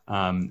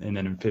 And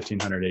then in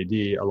 1500 AD,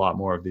 a lot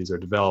more of these are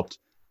developed.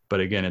 But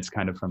again, it's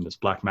kind of from this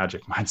black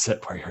magic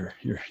mindset where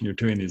you're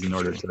doing these in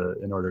order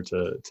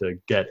to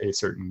get a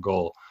certain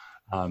goal.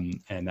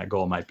 And that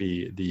goal might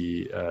be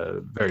the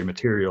very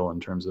material in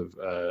terms of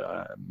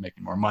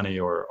making more money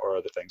or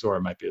other things, or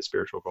it might be a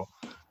spiritual goal.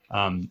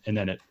 And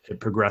then it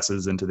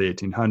progresses into the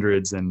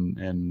 1800s, and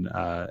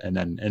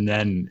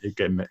then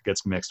it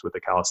gets mixed with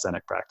the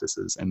calisthenic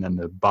practices, and then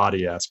the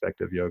body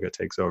aspect of yoga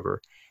takes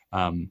over.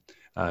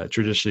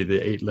 Traditionally,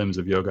 the 8 limbs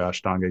of yoga,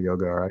 Ashtanga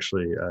yoga, are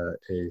actually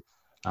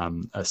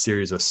a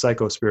series of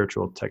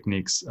psycho-spiritual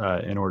techniques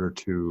in order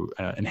to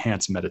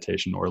enhance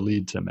meditation or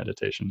lead to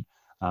meditation.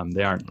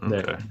 They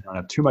don't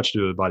have too much to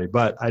do with the body,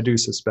 but I do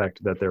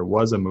suspect that there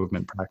was a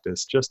movement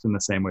practice, just in the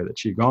same way that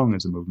Qigong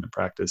is a movement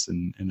practice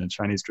in the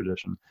Chinese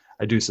tradition.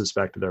 I do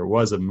suspect that there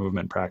was a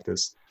movement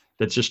practice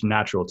that's just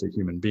natural to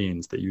human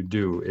beings that you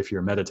do if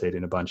you're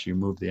meditating a bunch, you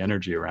move the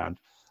energy around.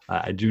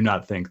 I do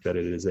not think that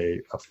it is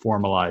a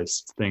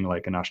formalized thing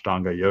like an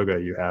Ashtanga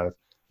yoga you have,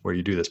 where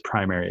you do this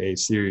primary A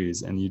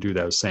series and you do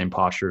those same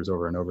postures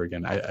over and over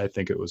again. I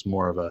think it was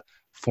more of a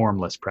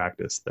formless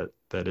practice that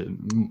it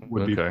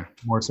would be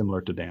more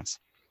similar to dance.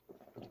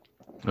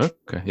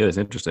 Okay. Yeah, that's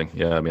interesting.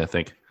 Yeah, I mean, I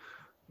think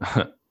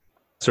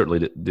certainly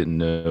didn't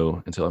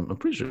know until I'm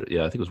pretty sure.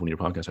 Yeah, I think it was one of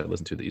your podcasts I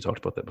listened to that you talked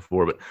about that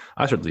before, but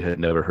I certainly had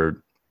never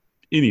heard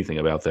anything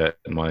about that.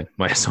 And my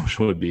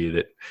assumption would be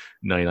that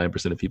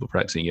 99% of people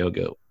practicing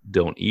yoga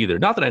don't either.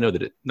 Not that I know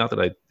that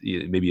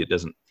maybe it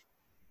doesn't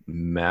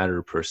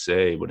matter per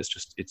se, but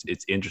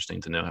it's interesting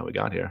to know how we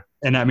got here.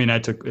 And I mean,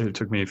 it took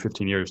me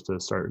 15 years to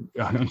start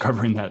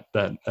uncovering that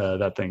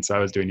thing. So I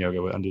was doing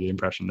yoga under the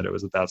impression that it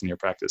was a 1,000-year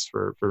practice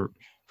for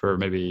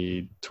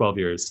maybe 12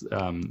 years,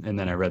 and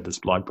then I read this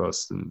blog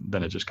post, and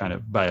then it just kind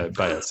of by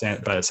a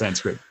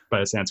Sanskrit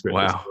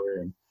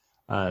historian.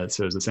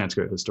 So there's a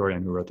Sanskrit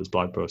historian who wrote this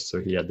blog post.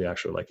 So he had the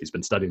actual, he's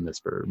been studying this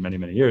for many,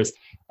 many years,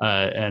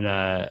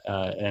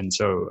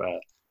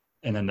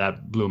 and then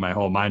that blew my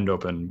whole mind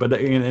open. But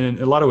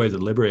in a lot of ways,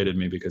 it liberated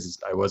me, because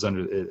I was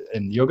under it,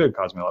 and yoga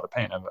caused me a lot of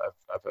pain.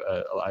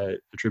 I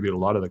attribute a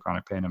lot of the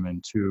chronic pain I'm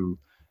in to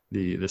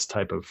this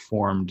type of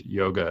formed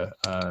yoga.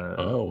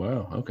 Oh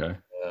wow, okay.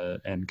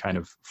 And kind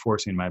of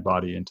forcing my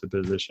body into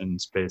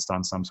positions based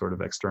on some sort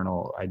of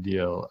external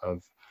ideal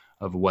of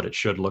what it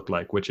should look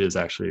like, which is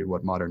actually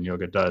what modern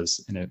yoga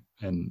does. And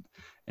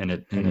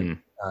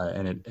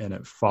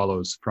it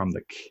follows from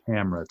the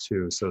camera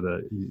too. So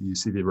that you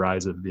see the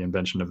rise of the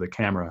invention of the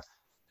camera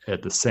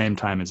at the same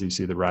time as you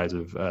see the rise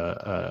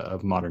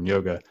of modern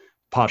yoga,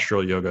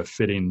 postural yoga,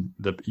 fitting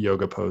the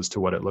yoga pose to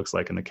what it looks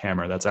like in the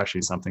camera. That's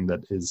actually something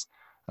that is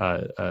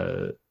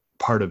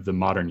part of the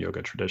modern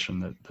yoga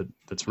tradition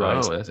that's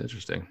rising. Oh, that's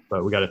interesting.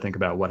 But we got to think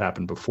about what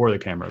happened before the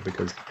camera,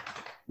 because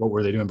what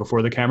were they doing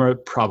before the camera?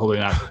 Probably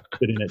not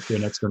fitting it to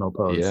an external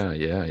pose.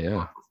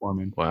 Yeah.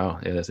 Performing. Wow.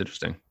 Yeah, that's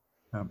interesting.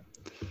 Yeah.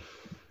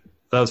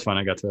 That was fun.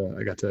 I got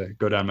to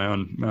go down my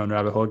own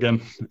rabbit hole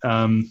again.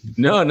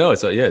 No.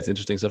 It's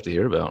interesting stuff to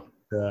hear about.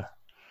 Yeah.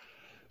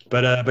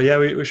 But yeah,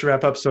 we should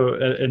wrap up. So,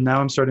 and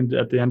now I'm starting to,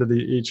 at the end of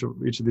each of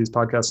these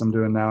podcasts I'm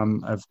doing now,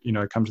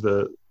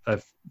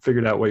 I've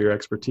figured out what your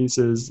expertise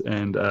is.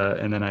 And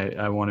then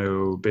I want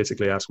to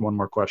basically ask one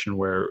more question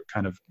where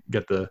kind of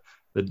get the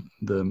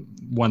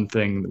one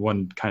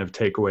kind of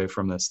takeaway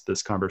from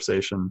this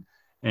conversation.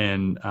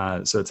 And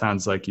so it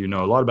sounds like you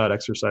know a lot about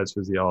exercise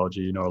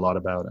physiology. You know a lot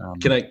about.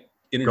 Can I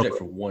interject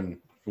for one?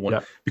 Yeah.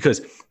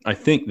 Because I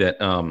think that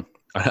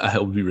I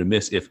would be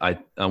remiss if I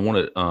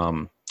want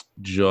to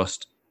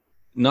just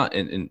not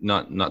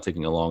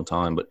taking a long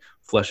time, but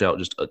flesh out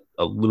just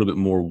a little bit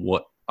more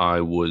what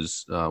I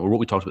was or what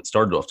we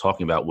started off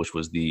talking about, which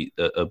was the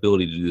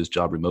ability to do this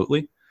job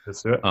remotely.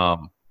 That's it.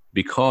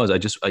 Because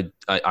I'd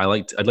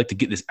like to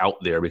get this out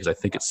there, because I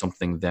think it's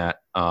something that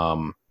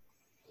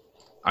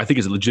I think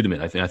is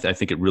legitimate. I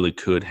think it really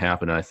could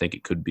happen, and I think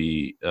it could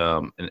be,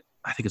 and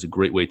I think it's a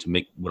great way to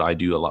make what I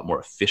do a lot more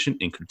efficient,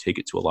 and could take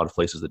it to a lot of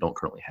places that don't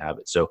currently have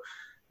it. So,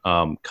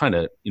 kind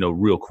of,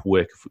 real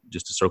quick,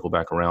 just to circle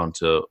back around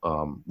to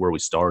where we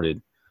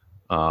started,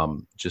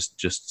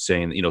 just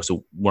saying,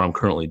 so what I'm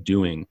currently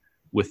doing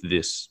with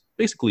this,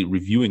 basically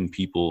reviewing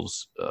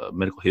people's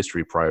medical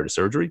history prior to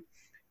surgery,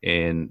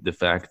 and the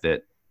fact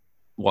that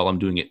while I'm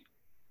doing it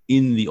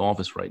in the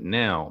office right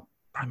now,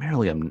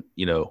 primarily I'm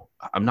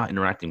not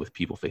interacting with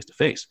people face to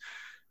face.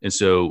 And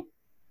so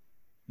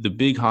the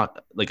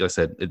like I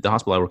said, at the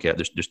hospital I work at,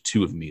 there's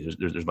two of me.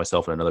 There's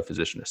myself and another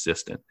physician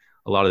assistant.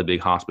 A lot of the big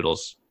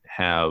hospitals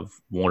have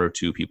one or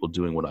two people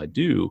doing what I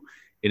do,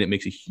 and it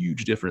makes a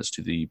huge difference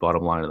to the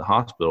bottom line of the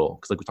hospital.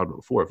 Because like we talked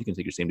about before, if you can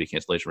take your same day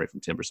cancellation rate from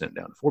 10%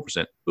 down to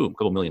 4%, boom, a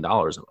couple $1 million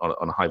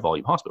on a high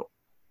volume hospital.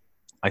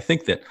 I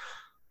think that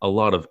a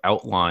lot of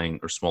outlying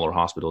or smaller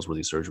hospitals where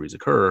these surgeries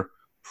occur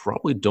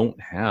probably don't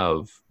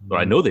have, or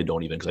I know they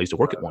don't even, because I used to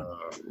work at one,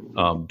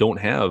 don't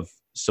have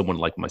someone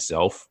like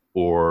myself,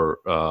 or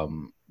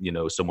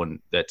someone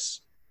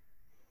that's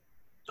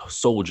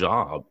sole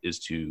job is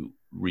to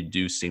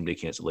reduce same-day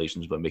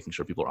cancellations by making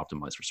sure people are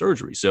optimized for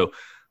surgery. So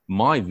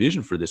my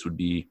vision for this would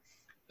be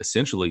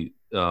essentially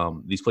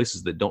these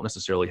places that don't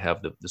necessarily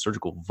have the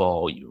surgical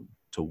volume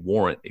to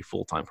warrant a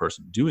full-time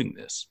person doing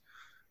this.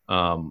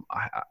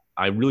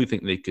 I really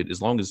think they could,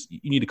 as long as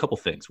you need a couple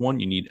things. One,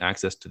 you need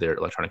access to their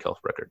electronic health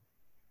record.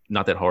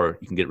 Not that hard.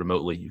 You can get it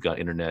remotely. You've got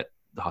internet.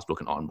 The hospital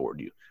can onboard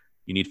you.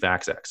 You need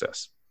fax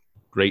access.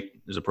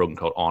 Great. There's a program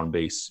called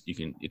OnBase. You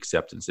can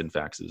accept and send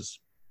faxes.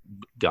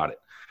 Got it.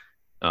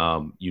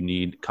 You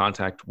need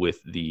contact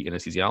with the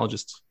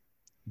anesthesiologist.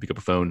 Pick up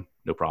a phone,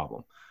 no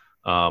problem.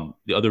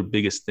 The other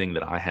biggest thing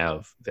that I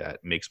have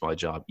that makes my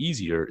job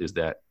easier is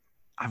that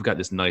I've got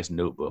this nice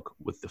notebook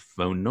with the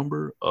phone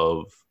number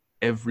of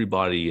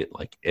everybody at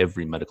like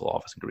every medical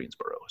office in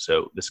Greensboro.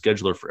 So the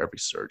scheduler for every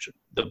surgeon,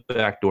 the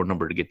backdoor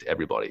number to get to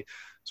everybody.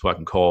 So I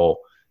can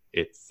call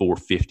at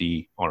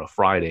 4:50 on a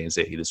Friday and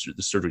say, hey, this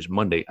surgery's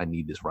Monday. I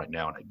need this right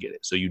now, and I get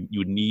it. So you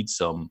would need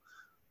some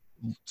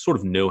sort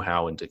of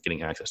know-how into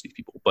getting access to these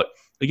people. But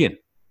again,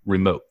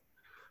 remote.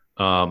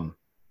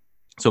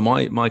 So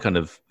my kind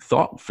of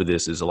thought for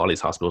this is a lot of these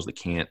hospitals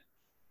that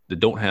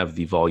don't have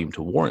the volume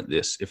to warrant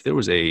this, if there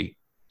was a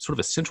sort of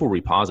a central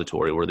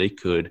repository where they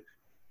could,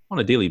 on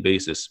a daily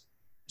basis,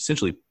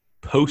 essentially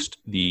post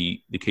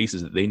the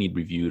cases that they need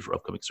reviewed for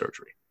upcoming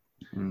surgery.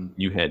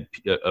 You had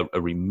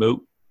a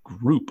remote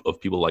group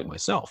of people like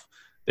myself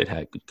that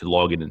could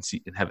log in and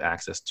see and have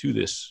access to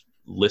this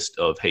list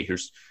of, hey,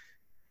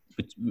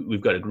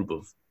 we've got a group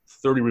of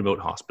 30 remote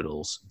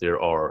hospitals.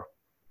 There are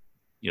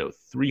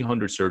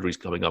 300 surgeries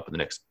coming up in the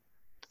next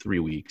 3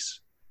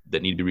 weeks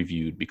that need to be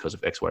reviewed because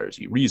of X, Y, or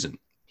Z reason.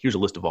 Here's a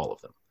list of all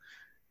of them.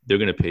 They're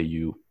going to pay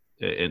you,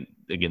 and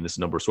again, this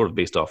number is sort of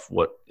based off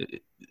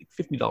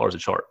 $50 a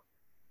chart.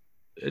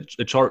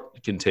 A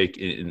chart can take,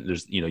 and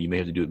there's, you may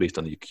have to do it based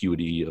on the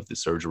acuity of the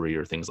surgery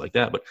or things like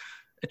that, but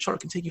a chart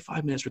can take you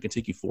 5 minutes or it can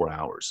take you 4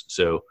 hours.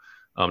 So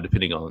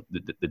depending on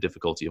the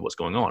difficulty of what's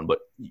going on, but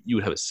you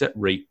would have a set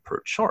rate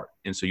per chart.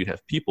 And so you'd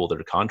have people that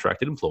are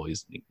contracted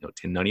employees,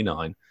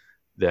 1099,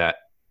 that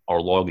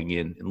are logging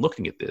in and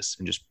looking at this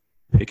and just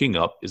picking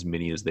up as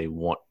many as they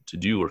want to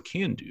do or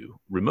can do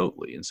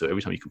remotely. And so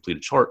every time you complete a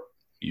chart,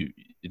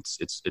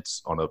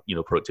 it's on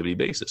a productivity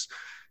basis.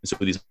 And so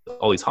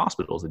all these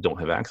hospitals that don't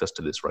have access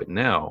to this right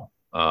now,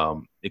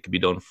 it can be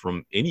done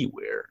from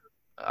anywhere.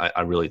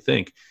 I really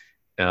think,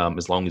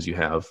 as long as you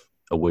have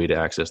a way to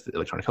access the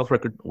electronic health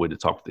record, a way to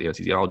talk to the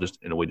anesthesiologist,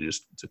 and a way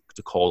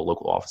to call the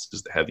local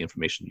offices that have the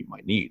information you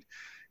might need.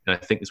 And I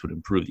think this would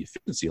improve the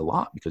efficiency a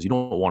lot, because you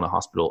don't want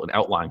an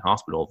outlying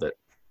hospital that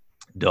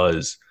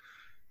does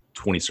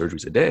 20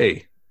 surgeries a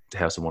day to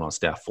have someone on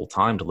staff full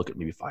time to look at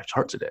maybe 5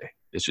 charts a day.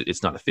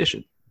 It's not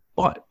efficient.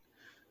 But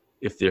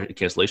if their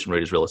cancellation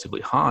rate is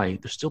relatively high,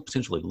 they're still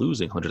potentially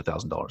losing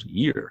 $100,000 a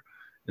year.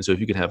 And so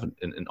if you can have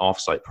an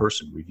offsite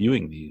person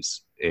reviewing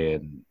these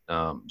and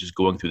just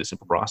going through the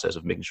simple process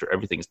of making sure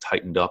everything is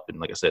tightened up and,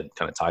 like I said,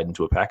 kind of tied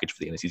into a package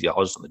for the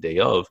anesthesiologist on the day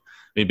of.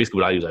 I mean,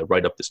 basically what I do is I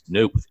write up this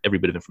note with every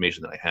bit of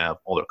information that I have,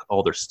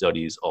 all their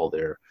studies, all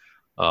their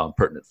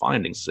pertinent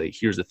findings, say,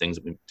 here's the things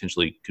that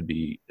potentially could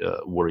be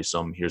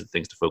worrisome. Here's the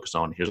things to focus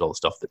on. Here's all the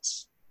stuff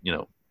that's,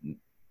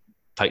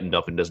 tightened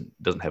up and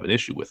doesn't have an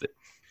issue with it.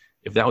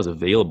 If that was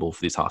available for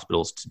these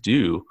hospitals to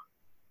do,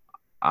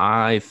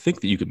 I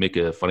think that you could make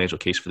a financial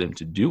case for them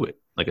to do it.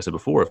 Like I said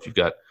before, if you've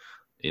got,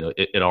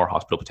 at our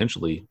hospital,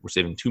 potentially we're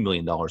saving $2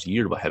 million a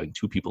year by having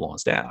 2 people on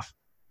staff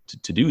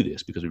to do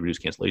this, because we reduce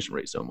cancellation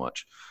rate so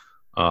much.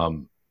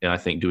 And I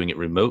think doing it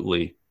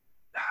remotely,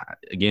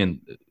 again,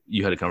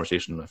 you had a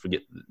conversation, I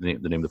forget the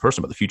name of the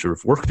person, about the future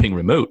of work being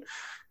remote.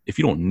 If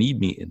you don't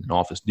need me in an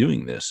office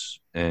doing this,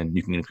 and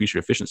you can increase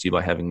your efficiency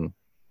by having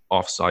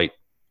offsite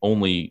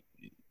only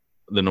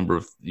the number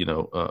of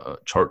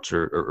charts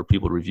or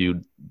people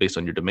reviewed based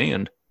on your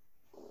demand,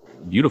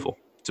 beautiful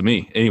to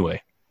me anyway.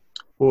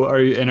 Well,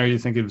 are you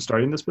thinking of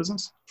starting this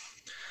business?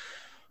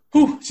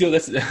 So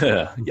that's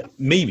yeah,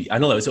 maybe, I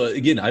don't know. So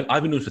again,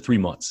 I've been doing it for 3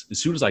 months. As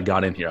soon as I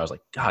got in here, I was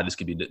like, God, this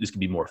could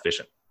be more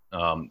efficient.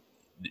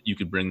 You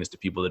could bring this to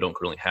people that don't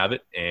currently have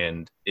it,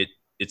 and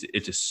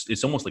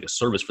it's almost like a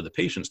service for the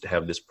patients to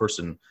have this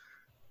person.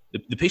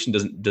 The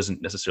patient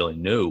doesn't necessarily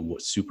know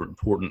what's super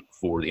important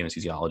for the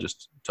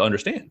anesthesiologist to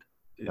understand.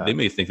 Yeah. They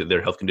may think that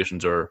their health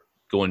conditions are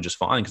going just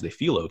fine because they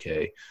feel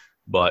okay,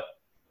 but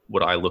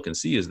what I look and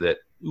see is that,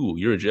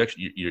 your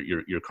ejection,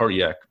 your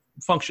cardiac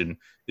function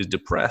is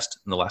depressed,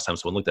 and the last time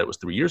someone looked at it was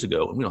 3 years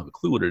ago, and we don't have a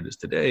clue what it is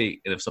today.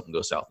 And if something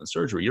goes south in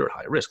surgery, you're at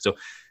high risk. So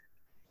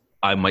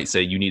I might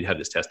say you need to have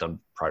this test done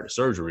prior to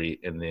surgery,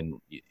 and then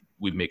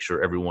we make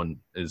sure everyone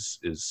is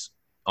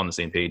on the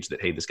same page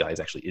that, hey, this guy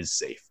is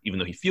safe, even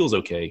though he feels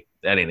okay.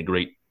 That ain't a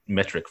great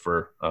metric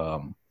for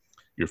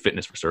your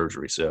fitness for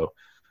surgery. So,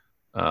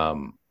 I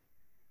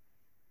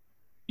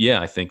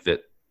think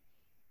that.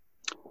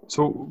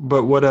 So,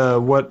 but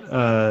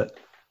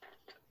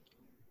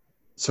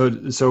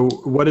So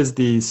what is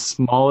the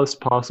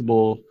smallest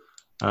possible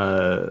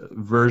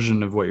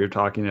version of what you're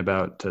talking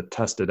about to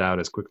test it out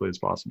as quickly as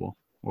possible?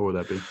 What would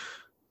that be?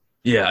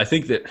 Yeah, I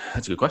think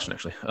that's a good question,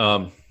 actually.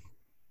 I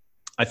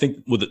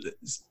think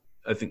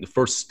I think the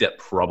first step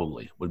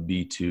probably would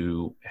be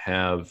to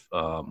have,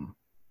 I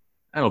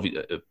don't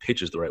know if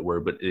pitch is the right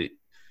word, but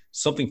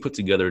something put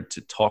together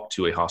to talk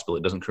to a hospital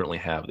that doesn't currently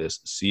have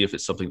this, see if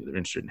it's something that they're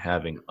interested in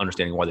having,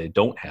 understanding why they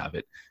don't have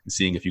it, and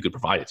seeing if you could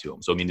provide it to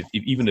them. So, I mean,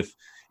 even if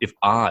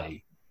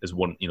I, as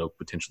one,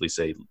 potentially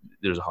say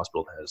there's a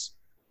hospital that has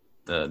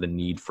the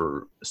need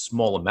for a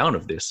small amount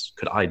of this,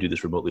 could I do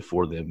this remotely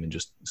for them and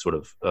just sort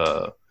of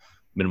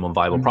minimum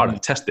viable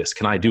product, test this?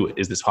 Can I do it?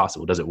 Is this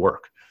possible? Does it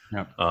work?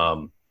 Yeah.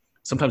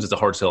 Sometimes it's a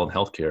hard sell in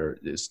healthcare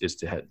is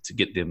to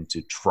get them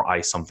to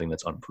try something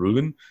that's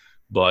unproven.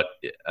 But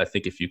I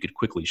think if you could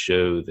quickly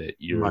show that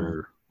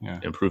you're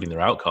improving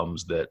their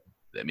outcomes,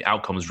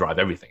 outcomes drive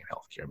everything in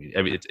healthcare.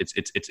 I mean,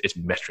 it's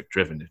metric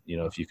driven.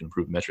 If you can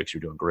improve metrics,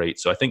 you're doing great.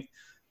 So I think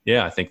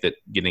that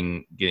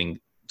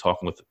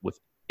talking with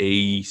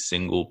a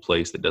single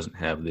place that doesn't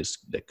have this,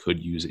 that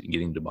could use it, and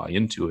getting to buy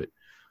into it,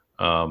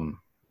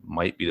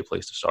 might be the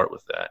place to start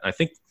with that. And I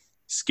think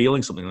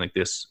scaling something like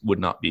this would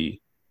not be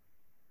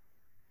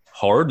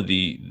hard.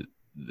 The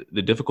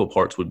difficult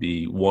parts would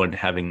be, one,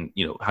 having,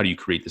 how do you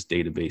create this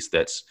database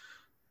that's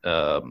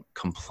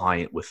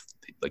compliant with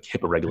like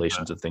HIPAA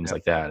regulations and things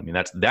like that. I mean,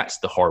 that's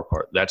the hard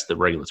part. That's the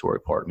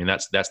regulatory part. I mean,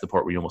 that's the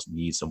part where you almost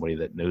need somebody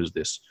that knows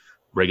this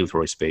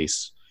regulatory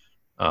space,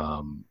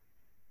 and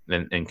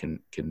can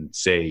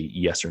say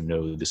yes or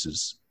no,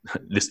 this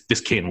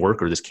can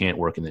work or this can't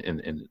work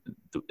in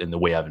the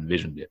way I've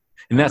envisioned it.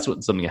 And that's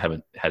something I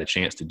haven't had a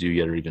chance to do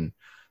yet, or even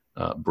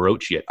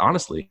broach yet.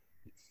 Honestly,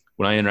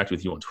 when I interact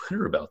with you on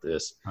Twitter about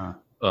this,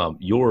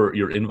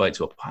 your invite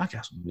to a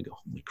podcast, we go,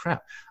 holy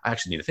crap, I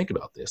actually need to think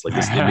about this. Like,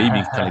 this, it made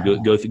me kind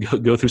of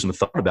go through some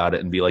thought about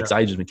it and be like,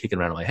 I just been kicking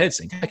around in my head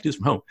saying, I can do this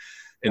from home.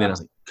 And then I was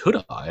like, could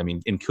I? I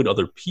mean, and could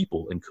other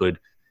people? And could,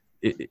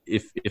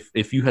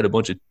 if you had a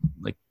bunch of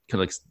like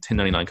kind of like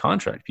 1099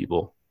 contract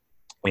people,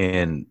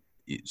 and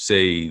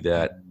say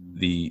that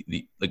the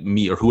like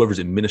me or whoever's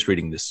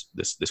administrating this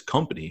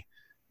company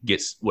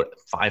gets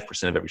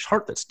 5% of every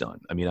chart that's done.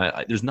 I mean,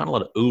 there's not a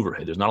lot of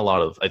overhead. There's not a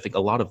lot of, I think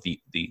a lot of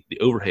the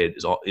overhead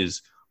is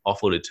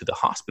offloaded to the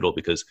hospital,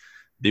 because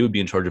they would be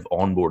in charge of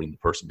onboarding the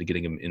person, to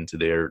getting them into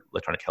their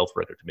electronic health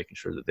record, to making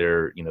sure that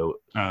they're,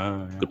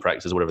 good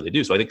practices, whatever they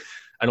do. So I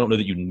don't know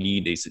that you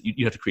need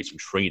you have to create some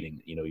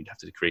training. You'd have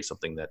to create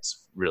something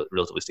that's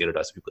relatively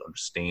standardized so people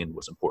understand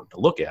what's important to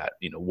look at.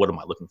 What am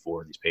I looking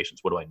for in these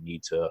patients? What do I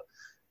need to,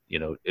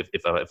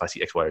 if I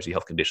see X, Y, or Z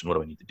health condition, what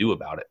do I need to do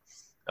about it?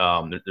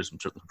 There's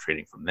certainly some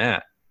training from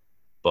that,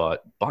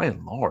 but by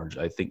and large,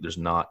 I think there's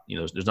not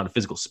a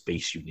physical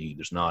space you need.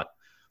 There's not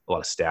a lot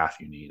of staff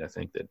you need. I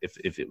think that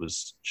if it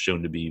was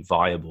shown to be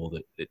viable,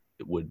 that it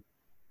would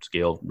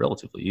scale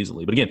relatively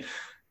easily. But again,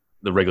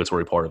 the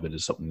regulatory part of it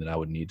is something that I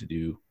would need to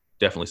do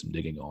definitely some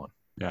digging on.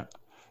 Yeah.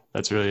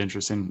 That's really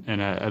interesting.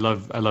 And I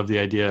love the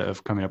idea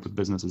of coming up with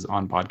businesses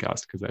on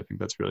podcasts, because I think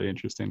that's really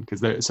interesting.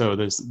 Because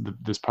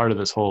there's part of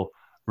this whole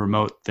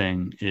remote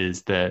thing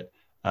is that,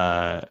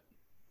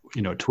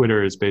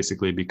 Twitter is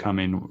basically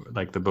becoming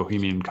like the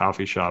bohemian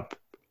coffee shop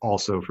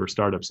also for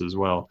startups as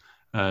well.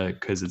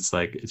 Because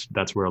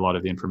that's where a lot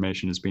of the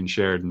information is being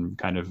shared and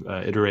kind of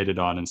iterated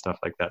on and stuff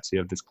like that. So you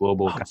have this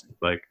global kind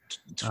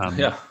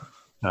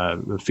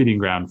of feeding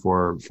ground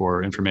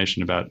for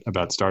information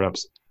about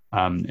startups.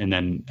 And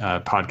then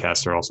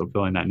podcasts are also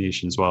filling that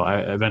niche as well.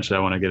 Eventually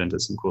I want to get into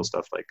some cool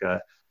stuff like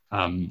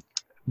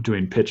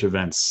doing pitch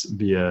events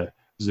via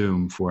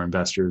Zoom for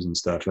investors and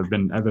stuff. I've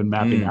been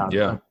mapping out.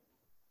 Yeah.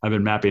 I've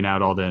been mapping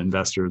out all the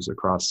investors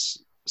across.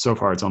 So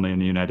far, it's only in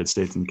the United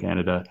States and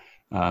Canada.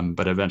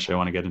 But eventually I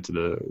want to get into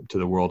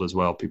the world as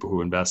well, people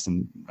who invest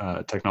in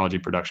technology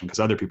production, because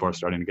other people are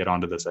starting to get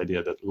onto this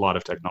idea that a lot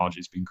of technology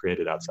is being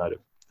created outside of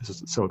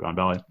Silicon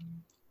Valley.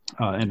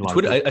 And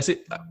Twitter, I say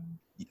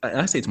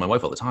to my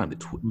wife all the time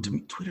that to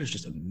me, Twitter is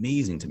just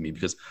amazing to me,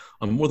 because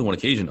on more than one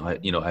occasion,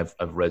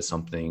 I've read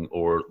something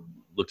or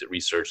looked at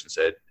research and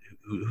said,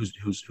 who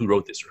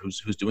wrote this, or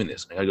who's doing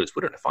this? And I go to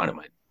Twitter and I find them.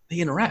 They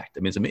interact.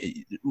 I mean, it's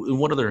amazing.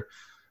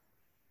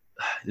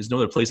 There's no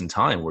other place in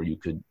time where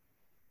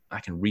I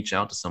can reach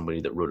out to somebody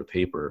that wrote a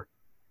paper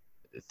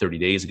 30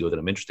 days ago that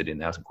I'm interested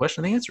in, ask a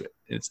question, and they answer it.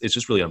 It's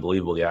just really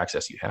unbelievable, the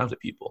access you have to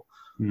people,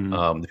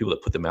 the people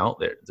that put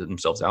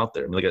themselves out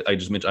there. I mean, like I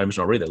mentioned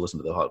already that I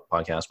listened to the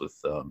podcast with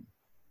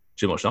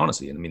Jim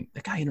O'Shaughnessy, and I mean,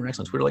 that guy interacts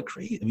on Twitter like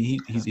crazy. I mean,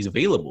 he's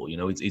available.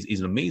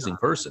 He's an amazing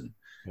person,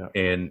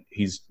 and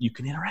you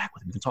can interact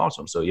with him, you can talk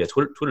to him. So yeah,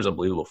 Twitter's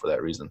unbelievable for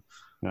that reason.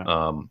 Yeah.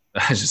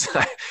 I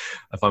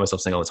find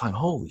myself saying all the time,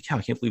 "Holy cow,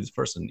 I can't believe this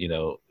person,"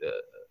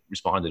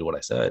 responded to what I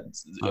said.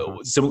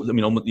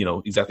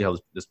 Exactly how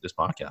this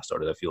podcast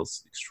started. I feel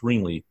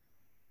extremely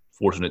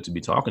fortunate to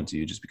be talking to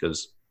you, just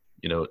because,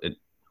 who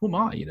am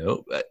I?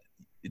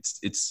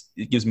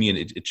 It gives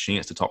me a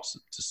chance to talk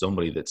to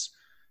somebody that's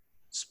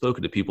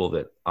spoken to people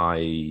that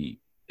I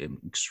am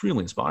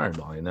extremely inspired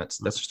by, and that's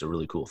just a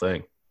really cool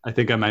thing. I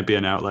think I might be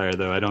an outlier,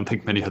 though. I don't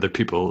think many other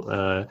people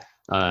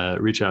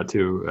reach out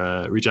to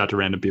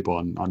random people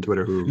on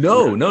Twitter who.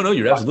 No,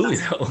 you're absolutely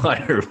an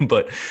outlier,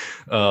 but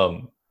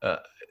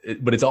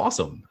it's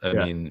awesome. I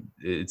mean,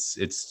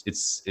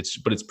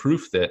 but it's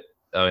proof that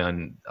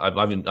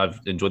I've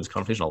enjoyed this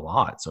conversation a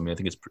lot. So I mean, I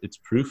think it's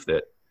proof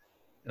that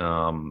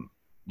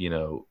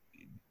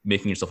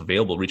making yourself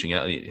available, reaching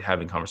out,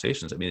 having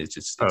conversations. I mean,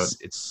 it's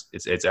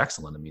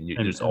excellent. I mean,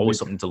 there's always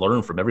something to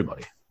learn from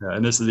everybody. Yeah,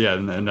 and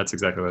and that's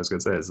exactly what I was going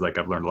to say. Is like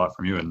I've learned a lot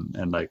from you,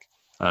 and like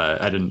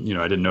I didn't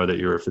know that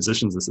you were a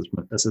physician's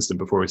assistant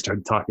before we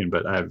started talking,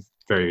 but I'm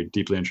very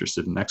deeply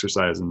interested in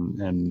exercise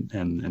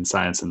and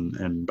science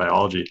and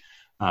biology.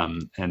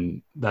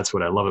 And that's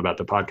what I love about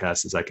the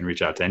podcast is I can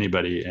reach out to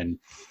anybody, and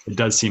it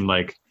does seem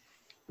like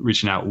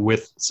reaching out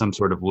with some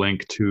sort of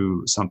link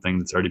to something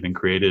that's already been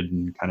created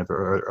and kind of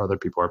other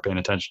people are paying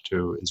attention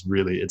to is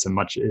really,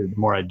 the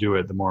more I do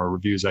it, the more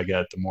reviews I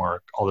get, the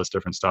more all this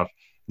different stuff,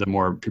 the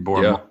more people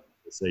are more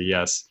to say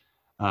yes.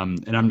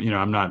 And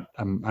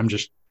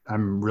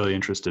I'm really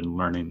interested in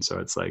learning. So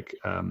it's like,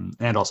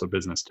 and also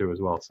business too,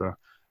 as well. So,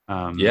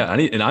 I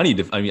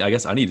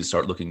guess I need to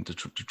start looking to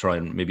try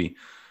and maybe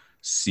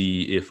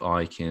see if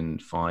I can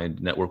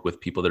network with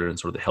people that are in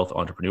sort of the health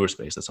entrepreneur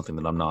space. That's something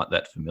that I'm not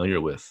that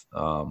familiar with.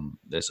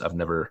 I've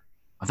never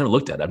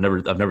looked at it. I've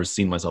never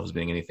seen myself as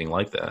being anything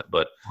like that,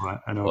 but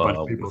I know a bunch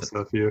of people. So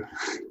if you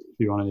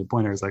want any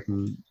pointers, I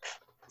can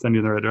send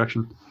you in the right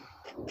direction.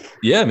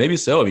 Yeah, maybe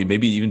so. I mean,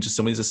 maybe even just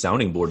somebody's a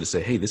sounding board to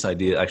say, hey, this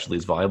idea actually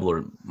is viable,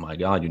 or my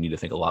God, you need to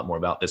think a lot more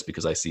about this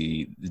because I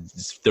see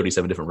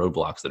 37 different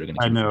roadblocks that are going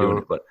to keep you doing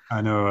it. But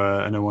I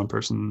know one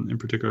person in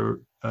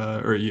particular,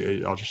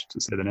 I'll just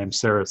say the name,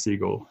 Sarah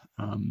Siegel.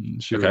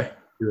 She would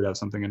have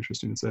something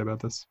interesting to say about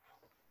this.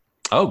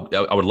 Oh,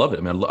 I would love it.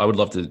 I mean, I would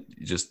love to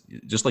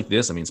just like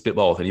this. I mean,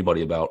 spitball with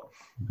anybody about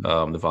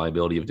the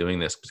viability of doing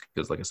this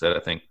because, like I said,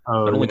 I think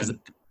not only because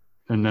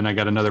and then I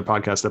got another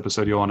podcast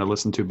episode you'll want to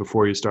listen to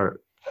before you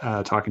start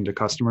talking to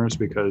customers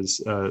because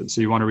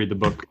so you want to read the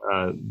book,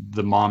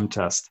 The Mom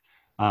Test.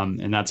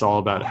 And that's all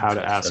about how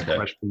to ask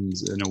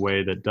questions in a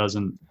way that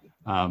doesn't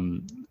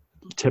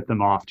tip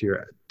them off to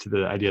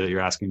the idea that you're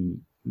asking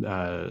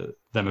them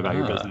about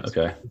your business.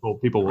 Okay.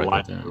 People will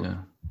lie to you. Yeah.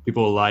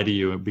 People will lie to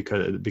you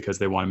because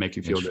they want to make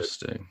you feel good.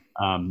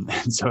 And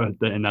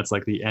that's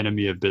like the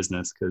enemy of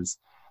business because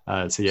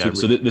this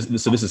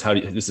is how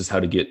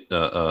to get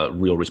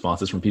real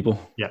responses from people.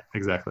 Yeah,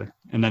 exactly.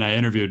 And then I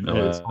interviewed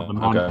the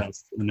Mom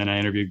Test, and then I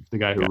interviewed the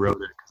guy who wrote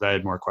it because I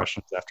had more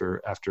questions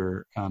after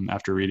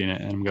reading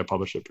it, and I'm going to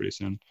publish it pretty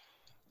soon.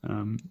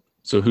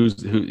 So who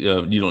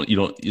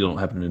you don't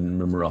happen to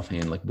remember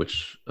offhand like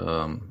which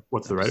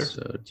what's the writer?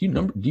 Do you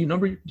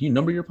number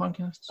your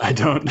podcasts? I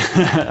don't.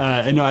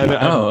 No,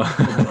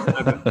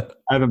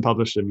 I haven't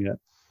published them yet.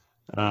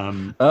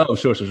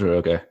 Sure.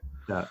 Okay.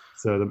 Yeah.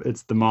 So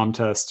it's The Mom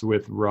Test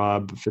with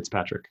Rob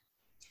Fitzpatrick.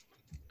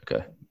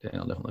 Okay. Yeah,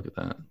 I'll definitely look at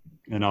that.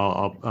 And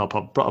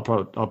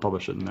I'll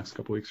publish it in the next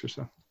couple of weeks or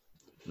so.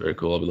 Very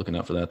cool. I'll be looking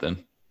out for that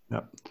then.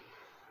 Yeah.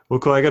 Well,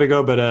 cool. I got to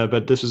go,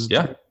 but this is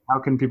how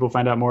can people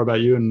find out more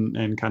about you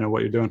and kind of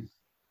what you're doing?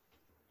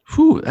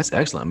 Whew, that's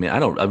excellent. I mean, I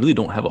really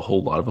don't have a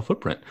whole lot of a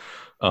footprint.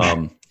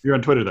 You're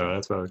on Twitter though.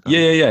 That's what I was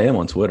Yeah, I am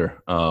on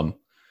Twitter.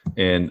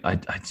 And I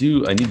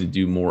need to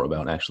do more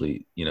about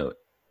actually,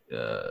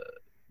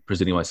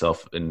 presenting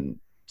myself in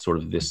sort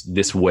of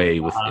this way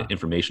with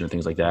information and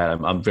things like that.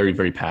 I'm very,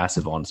 very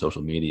passive on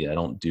social media. I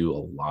don't do a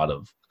lot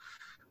of,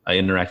 I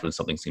interact when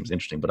something seems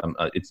interesting, but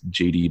it's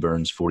JD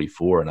Burns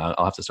 44. And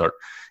I'll have to start,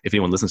 if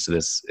anyone listens to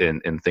this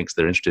and thinks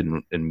they're interested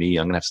in me,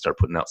 I'm going to have to start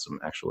putting out some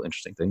actual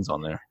interesting things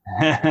on there.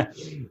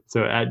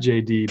 So at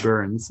JD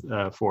Burns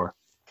 4,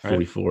 right?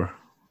 44.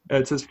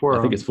 It says 4.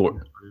 I think it's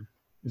 4.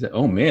 Is that,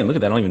 oh man, look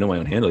at that. I don't even know my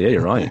own handle. Yeah,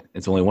 you're right.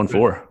 It's only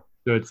 1-4.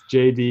 So it's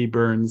JD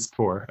Burns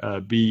 4,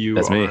 BURNS.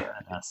 That's me.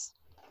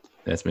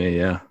 That's me,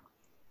 yeah.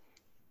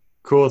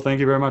 Cool. Thank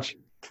you very much.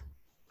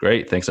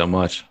 Great. Thanks so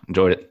much.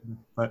 Enjoyed it.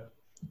 Bye.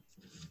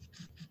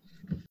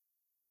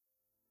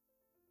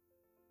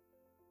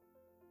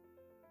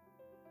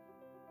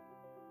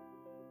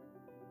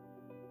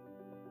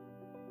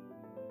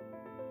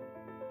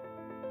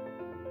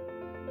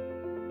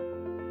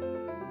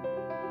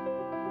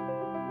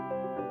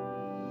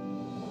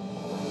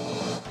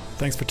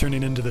 Thanks for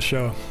tuning into the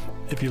show.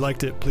 If you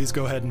liked it, please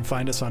go ahead and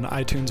find us on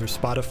iTunes or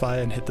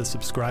Spotify and hit the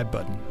subscribe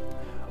button.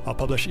 I'll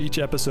publish each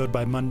episode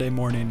by Monday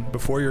morning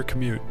before your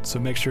commute, so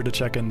make sure to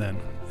check in then.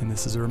 And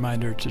this is a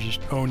reminder to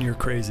just own your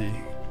crazy,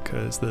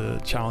 because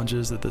the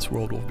challenges that this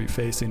world will be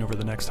facing over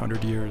the next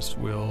 100 years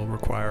will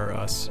require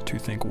us to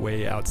think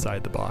way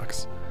outside the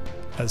box.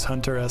 As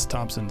Hunter S.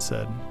 Thompson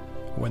said,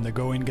 when the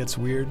going gets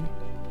weird,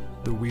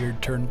 the weird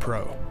turn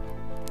pro.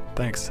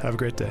 Thanks. Have a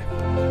great day.